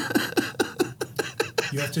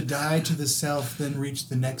 You have to die to the self, then reach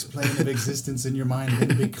the next plane of existence in your mind,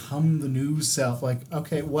 then become the new self. Like,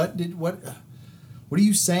 okay, what are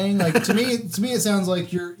you saying? Like, to me it sounds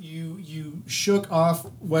like you shook off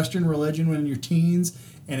Western religion when in your teens,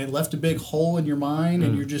 and it left a big hole in your mind,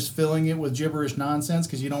 and you're just filling it with gibberish nonsense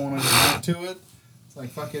because you don't want to get back to it. It's like,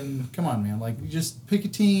 fucking, come on, man. Like, you just pick a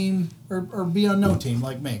team or be on no team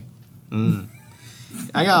like me.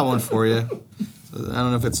 I got one for you. So I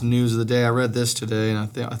don't know if it's news of the day. I read this today, and I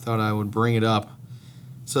thought I would bring it up.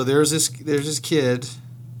 So there's this kid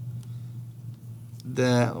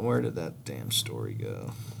that, where did that damn story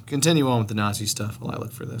go? Continue on with the Nazi stuff while I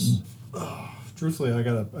look for this. Truthfully, I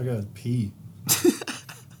gotta pee.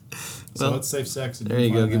 So Well, let's save sex. And there you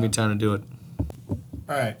go. find Give me out. time to do it.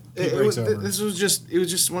 All right. It was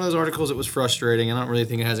just one of those articles that was frustrating. I don't really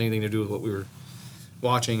think it has anything to do with what we were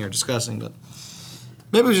watching or discussing, but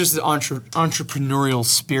maybe it was just the entrepreneurial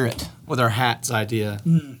spirit with our hats idea.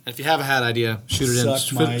 And if you have a hat idea, shoot it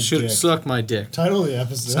in. Suck my dick. Title of the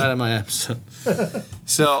episode. Title of my episode.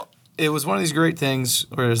 So it was one of these great things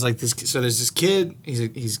where it's like this. So there's this kid.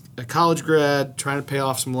 He's a college grad trying to pay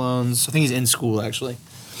off some loans. I think he's in school actually.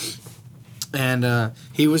 And there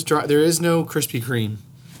is no Krispy Kreme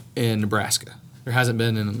in Nebraska. There hasn't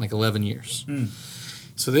been in like 11 years.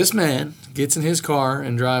 So this man gets in his car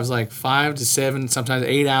and drives like 5 to 7, sometimes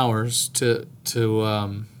 8 hours to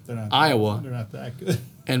Iowa. They're not that good.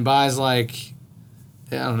 And buys like,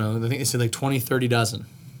 I don't know, I think they said like 20, 30 dozen.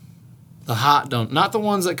 The hot donut. Not the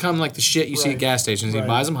ones that come like the shit you see at gas stations. He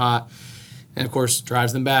buys them hot and, of course,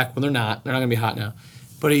 drives them back when they're not. They're not going to be hot now.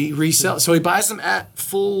 But he resells. So he buys them at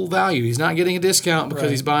full value. He's not getting a discount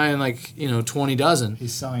because he's buying like, 20 dozen.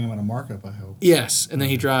 He's selling them at a markup, I hope. Yes. And then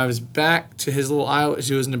he drives back to his little Iowa,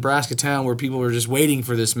 to his Nebraska town where people were just waiting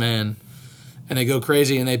for this man. And they go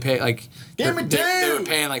crazy and they pay like, they were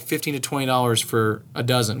paying like $15 to $20 for a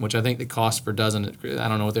dozen, which I think the cost per dozen, I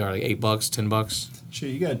don't know what they are, like $8, $10. Shit,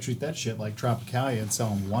 you gotta treat that shit like Tropicalia and sell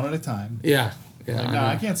them one at a time. Yeah. Like,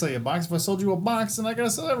 I can't sell you a box. If I sold you a box, then I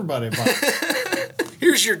gotta sell everybody a box.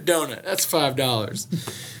 Here's your donut. That's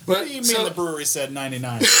 $5. What do you mean the brewery said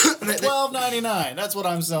 $99? $12.99. That's what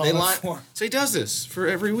I'm selling it for. So he does this for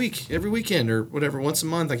every weekend or whatever, once a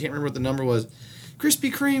month. I can't remember what the number was.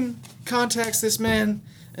 Krispy Kreme contacts this man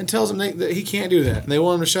and tells him that he can't do that. And they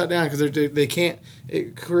want him to shut down because they can't.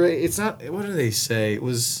 It's not. What do they say? It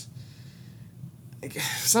was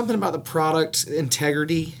something about the product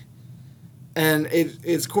integrity. And it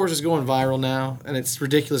of course, is going viral now, and it's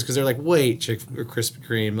ridiculous because they're like, wait, Krispy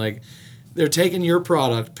Kreme, like, they're taking your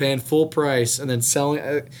product, paying full price, and then selling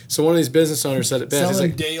it. So one of these business owners said it best. Selling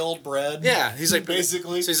like, day-old bread? Yeah. He's like,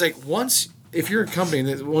 basically. So he's like, if you're a company,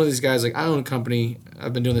 one of these guys, like, I own a company,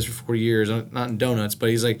 I've been doing this for 40 years, not in donuts, but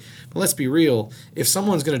he's like, well, let's be real. If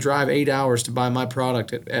someone's going to drive 8 hours to buy my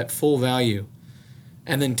product at full value,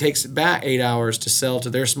 and then takes it back 8 hours to sell to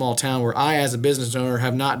their small town where I, as a business owner,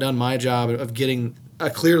 have not done my job of getting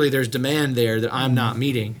clearly there's demand there that I'm not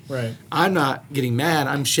meeting. Right. I'm not getting mad.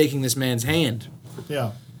 I'm shaking this man's hand.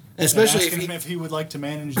 Yeah. Especially if he would like to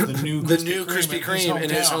manage the new Krispy Kreme in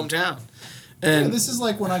his hometown. And this is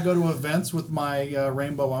like when I go to events with my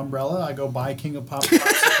rainbow umbrella. I go buy King of Pop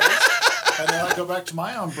popsicles, and then I go back to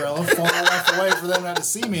my umbrella far enough away for them not to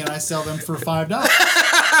see me, and I sell them for $5.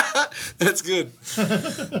 That's good.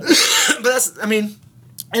 But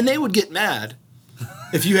and they would get mad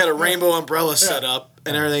if you had a rainbow umbrella set up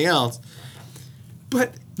and everything else.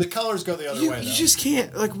 But the colors go the other way. You just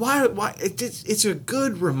can't, like, why? It's a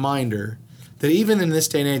good reminder that even in this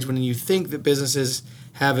day and age, when you think that businesses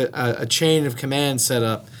have a chain of command set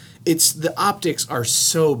up, the optics are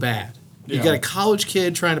so bad. Yeah. You got a college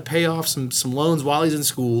kid trying to pay off some loans while he's in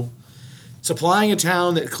school, supplying a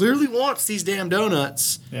town that clearly wants these damn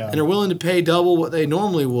donuts and are willing to pay double what they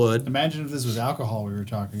normally would. Imagine if this was alcohol we were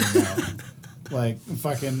talking about.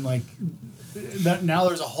 Now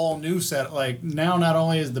there's a whole new set. Like, now not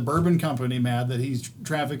only is the bourbon company mad that he's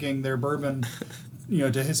trafficking their bourbon,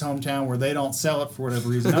 to his hometown where they don't sell it for whatever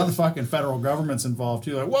reason. Now the fucking federal government's involved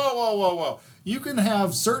too. Like, whoa. You can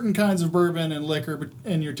have certain kinds of bourbon and liquor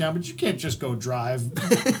in your town, but you can't just go drive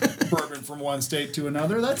bourbon from one state to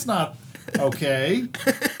another. That's not okay.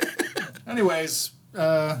 Anyways,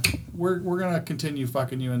 we're gonna continue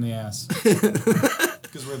fucking you in the ass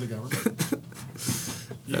because we're the government.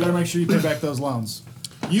 You gotta make sure you pay back those loans.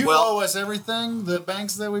 You owe us everything. The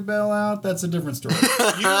banks that we bail out, that's a different story.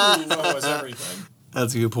 You owe us everything.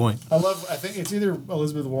 That's a good point. I think it's either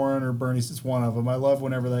Elizabeth Warren or Bernie. It's one of them. I love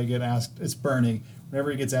whenever they get asked. It's Bernie.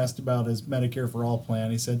 Whenever he gets asked about his Medicare for All plan,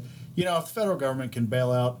 he said, if the federal government can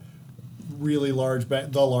bail out really large,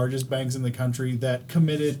 the largest banks in the country that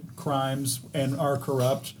committed crimes and are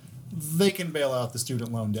corrupt, they can bail out the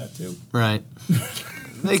student loan debt too. Right.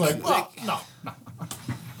 No.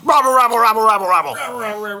 Rabble.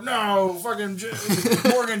 No, fucking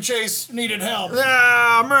Morgan Chase needed help.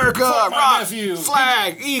 Yeah, America, Fuck my rock, nephew.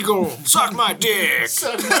 flag, eagle, suck my dick.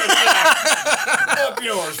 Suck my dick. Up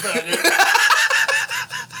yours, faggot.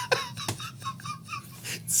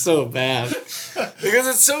 So bad. Because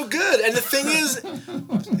it's so good. And the thing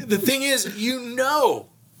is,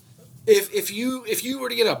 if you were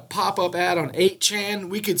to get a pop-up ad on 8chan,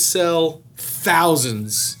 we could sell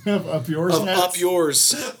thousands Up yours. Up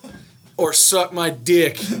yours. Or suck my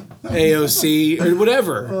dick, AOC, or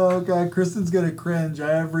whatever. Oh, God. Kristen's going to cringe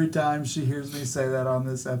every time she hears me say that on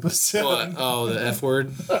this episode. What? Oh, the F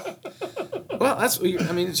word? Well,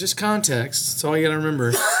 it's just context. That's all you got to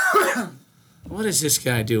remember. What is this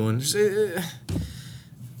guy doing?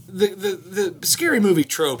 The scary movie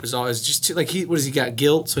trope is always just what does he got,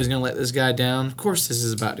 guilt, so he's going to let this guy down? Of course this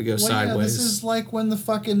is about to go sideways. Yeah, this is like when the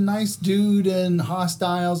fucking nice dude in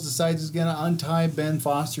Hostiles decides he's going to untie Ben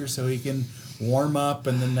Foster so he can warm up,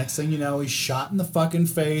 and the next thing you know, he's shot in the fucking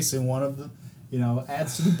face, and one of the,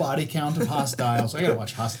 adds to the body count of Hostiles. I got to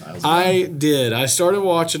watch Hostiles. I did. I started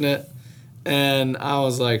watching it, and I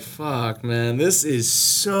was like, fuck, man, this is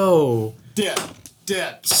so... Dead.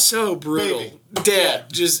 So brutal. Baby. Dead.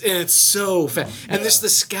 And it's so fast. And the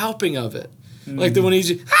scalping of it. Like the one he's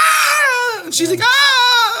just, and she's like,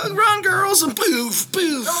 run girls, and poof.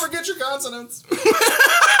 Don't forget your consonants.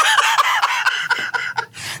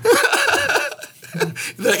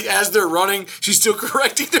 Like, as they're running, she's still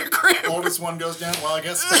correcting their grammar. Oldest one goes down. Well, I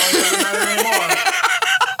guess spelling doesn't matter anymore.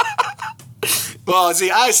 Well, see,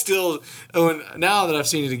 now that I've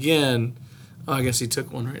seen it again, I guess he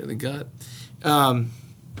took one right in the gut. I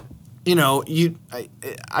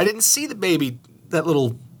didn't see the baby, that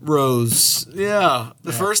little Rose. Yeah,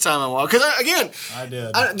 the first time I watched. Because I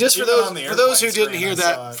did. Just for those who didn't hear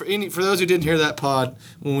that, for those who didn't hear that pod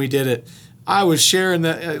when we did it, I was sharing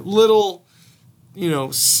that little,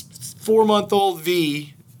 4-month-old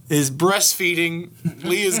V is breastfeeding.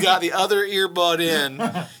 Leah's got the other earbud in.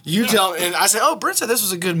 You tell me, and I said, "Oh, Brent said this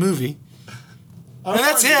was a good movie." And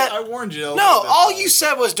that's it. I warned you. No, all you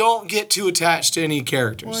said was don't get too attached to any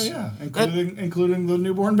characters. Well, yeah, including the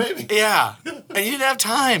newborn baby. Yeah, and you didn't have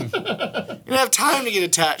time. You didn't have time to get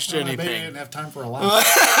attached to anything. Baby didn't have time for a lot.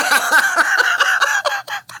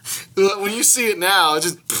 When you see it now,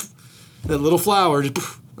 it's just that little flower. I'm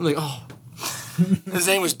like, oh. His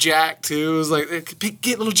name was Jack too. It was like,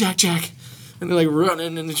 get little Jack, and they're like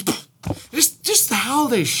running and just how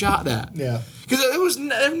they shot that. Yeah. Because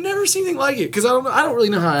I've never seen anything like it. Because I don't really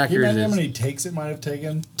know how accurate it is. Can you imagine how many takes it might have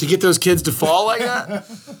taken to get those kids to fall like that?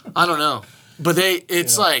 I don't know, but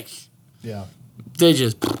it's like, yeah, they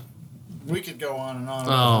just We could go on and on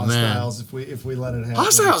about Hostiles if we let it happen.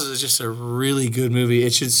 Hostiles is just a really good movie.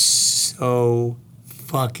 It's just so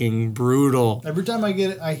fucking brutal. Every time I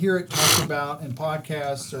hear it talked about in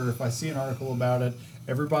podcasts, or if I see an article about it,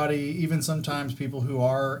 everybody, even sometimes people who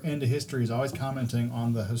are into history, is always commenting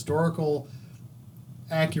on the historical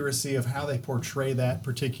accuracy of how they portray that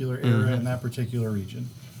particular era in that particular region.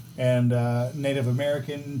 And Native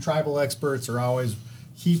American tribal experts are always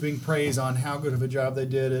heaping praise on how good of a job they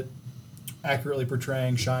did at accurately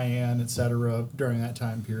portraying Cheyenne, etc. during that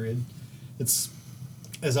time period. It's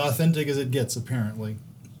as authentic as it gets, apparently.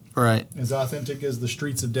 Right. As authentic as the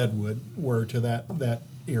streets of Deadwood were to that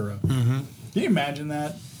era. Mm-hmm. Can you imagine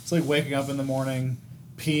that? It's like waking up in the morning,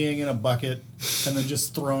 peeing in a bucket, and then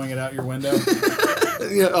just throwing it out your window.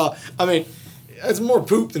 Yeah, I mean, it's more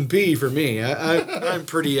poop than pee for me. I'm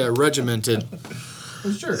pretty regimented.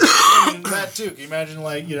 Well, sure. I mean, that too. Can you imagine,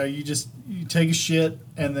 like, you take a shit,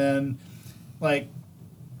 and then, like,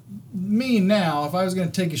 me now, if I was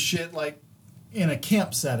going to take a shit, like, in a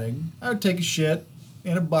camp setting, I would take a shit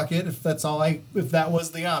in a bucket if that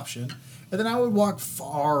was the option. And then I would walk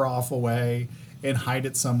far off away and hide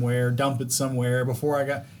it somewhere, dump it somewhere before I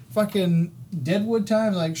got fucking Deadwood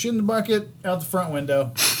times, like shit in the bucket, out the front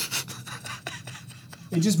window.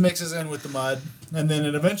 It just mixes in with the mud. And then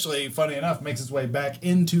it eventually, funny enough, makes its way back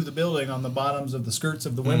into the building on the bottoms of the skirts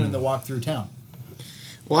of the women that walk through town.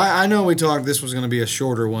 Well, I know we talked this was going to be a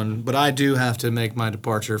shorter one, but I do have to make my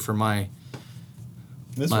departure for my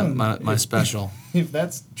special. If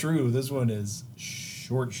that's true, this one is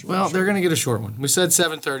short. Well, they're going to get a short one. We said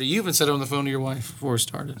 7:30. You even said it on the phone to your wife before we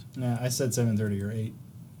started. Nah, I said 7:30 or 8.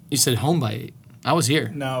 You said home by 8. I was here.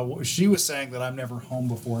 No, she was saying that I'm never home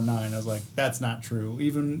before 9. I was like, that's not true.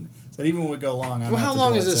 Even when we go long, I'm how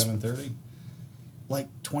long is this? 7:30. Like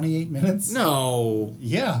 28 minutes? No.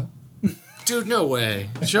 Yeah. Dude, no way.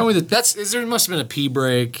 Show me there must have been a pee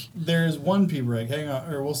break. There's one pee break. Hang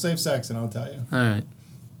on, or we'll save sex and I'll tell you. All right.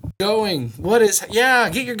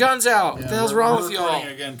 Get your guns out. What the hell's wrong with y'all?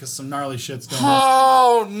 Again, because some gnarly shit's going on.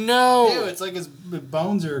 Oh, no. Ew, it's like his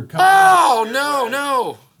bones are coming out.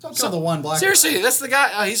 No. Don't kill the one black seriously, guy. That's the guy.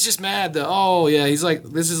 Oh, he's just mad. He's like,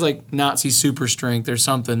 this is like Nazi super strength or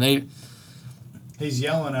something. He's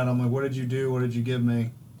yelling at him like, what did you do? What did you give me?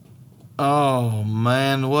 Oh,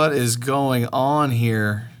 man, what is going on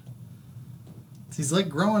here? He's like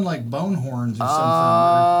growing like bone horns or something that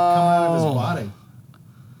are coming out of his body.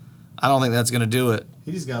 I don't think that's going to do it.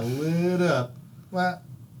 He just got lit up. Well,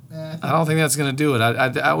 I don't think that's going to do it.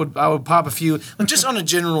 I would pop a few. Just on a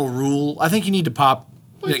general rule, I think you need to pop.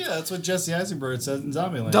 Well, yeah, that's what Jesse Eisenberg says in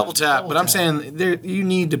Zombieland. Double tap. I'm saying you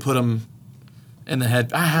need to put them in the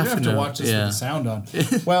head. I have to watch this with the sound on.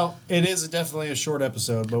 Well, it is definitely a short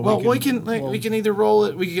episode, but we can either roll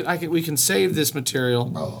it. We can save this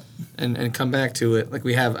material and come back to it like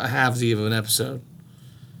we have a halvesy of an episode.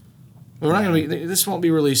 We're not going to be. This won't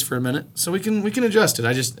be released for a minute, so we can adjust it.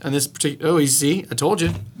 On this particular. Oh, you see, I told you.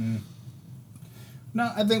 Mm. No,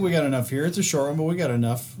 I think we got enough here. It's a short one, but we got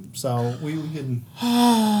enough, so we can.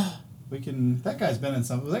 We can. That guy's been in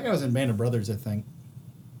something. That guy was in Band of Brothers, I think.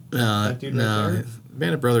 That dude right there?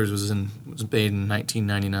 Band of Brothers was made in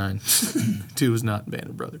 1999. Dude was not in Band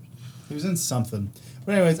of Brothers. He was in something.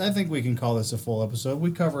 But anyways, I think we can call this a full episode.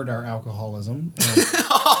 We covered our alcoholism.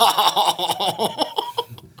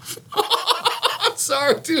 I'm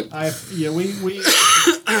sorry, dude. Here,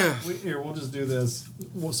 we'll just do this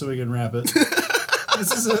so we can wrap it.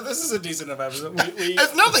 This is a decent enough episode.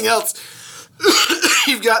 If nothing else,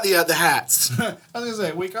 you've got the hats. I was gonna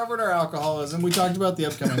say we covered our alcoholism. We talked about the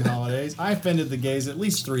upcoming holidays. I offended the gays at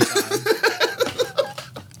least 3 times.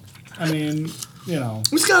 I mean,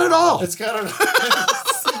 it's got it all. It's got it.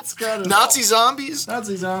 It's got it. Nazi zombies,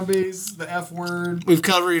 the F word. We've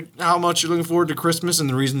covered how much you're looking forward to Christmas and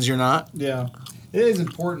the reasons you're not. Yeah. It is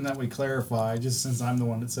important that we clarify, just since I'm the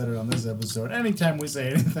one that said it on this episode. Anytime we say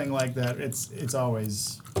anything like that, it's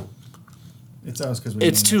always because we mean it.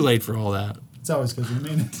 It's too late for all that. It's always because we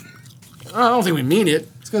mean it. I don't think we mean it.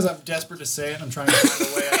 It's because I'm desperate to say it. I'm trying to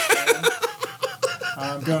find a way I can.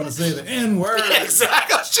 I'm going to say the N-word. Yeah,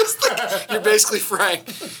 exactly. You're basically Frank.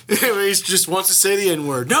 He just wants to say the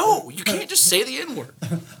N-word. No, you can't just say the N-word.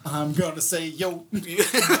 I'm going to say, yo.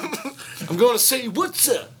 I'm going to say, what's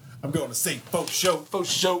up? I'm going to say, faux show. Faux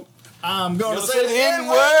show. I'm going to say the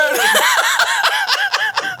N-word.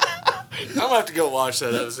 I'm going to have to go watch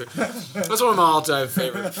that episode. That's one of my all-time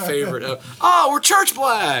favorite. We're church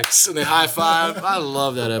blacks. And they high-five. I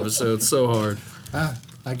love that episode so hard.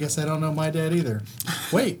 I guess I don't know my dad either.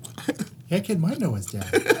 Wait. That kid might know his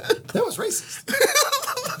dad. That was racist.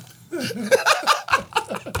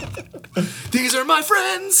 These are my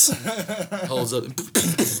friends. Holds up.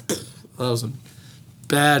 That was a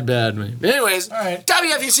bad meme. Anyways, All right.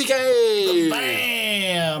 WFUCK.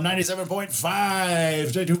 Bam! 97.5.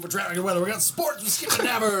 Stay tuned for traffic and weather. We got sports with Skip and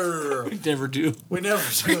Never. We never do. We never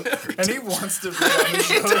do. And he wants to be on the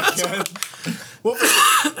show again. We'll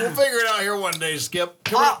figure it out here one day, Skip.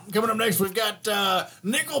 Coming up next, we've got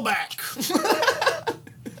Nickelback.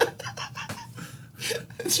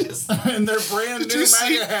 And their brand new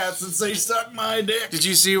MAGA hats that say "Suck my dick." Did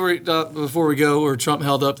you see where before we go where Trump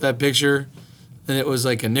held up that picture, and it was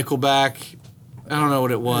like a Nickelback? I don't know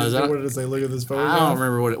what it was. What did it say? Look at this photo. I don't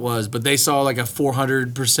remember what it was, but they saw like a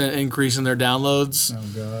 400% increase in their downloads. Oh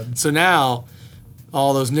God! So now,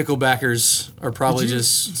 all those Nickelbackers are probably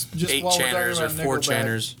just while we're talking 8-channers or about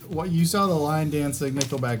 4-channers. What you saw the line dancing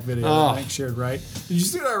Nickelback video that Hank shared, right? Did you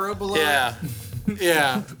see what I wrote below? Yeah.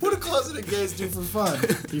 Yeah. What do closeted gays do for fun?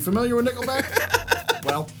 Are you familiar with Nickelback?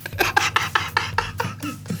 Well,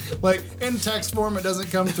 like in text form, it doesn't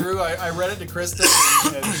come through. I read it to Kristen,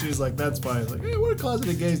 and she's like, "That's fine." I was like, "Hey, what do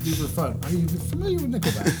closeted gays do for fun? Are you familiar with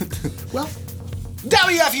Nickelback?" Well,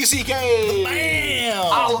 WFUCK! bam!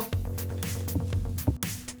 Holla.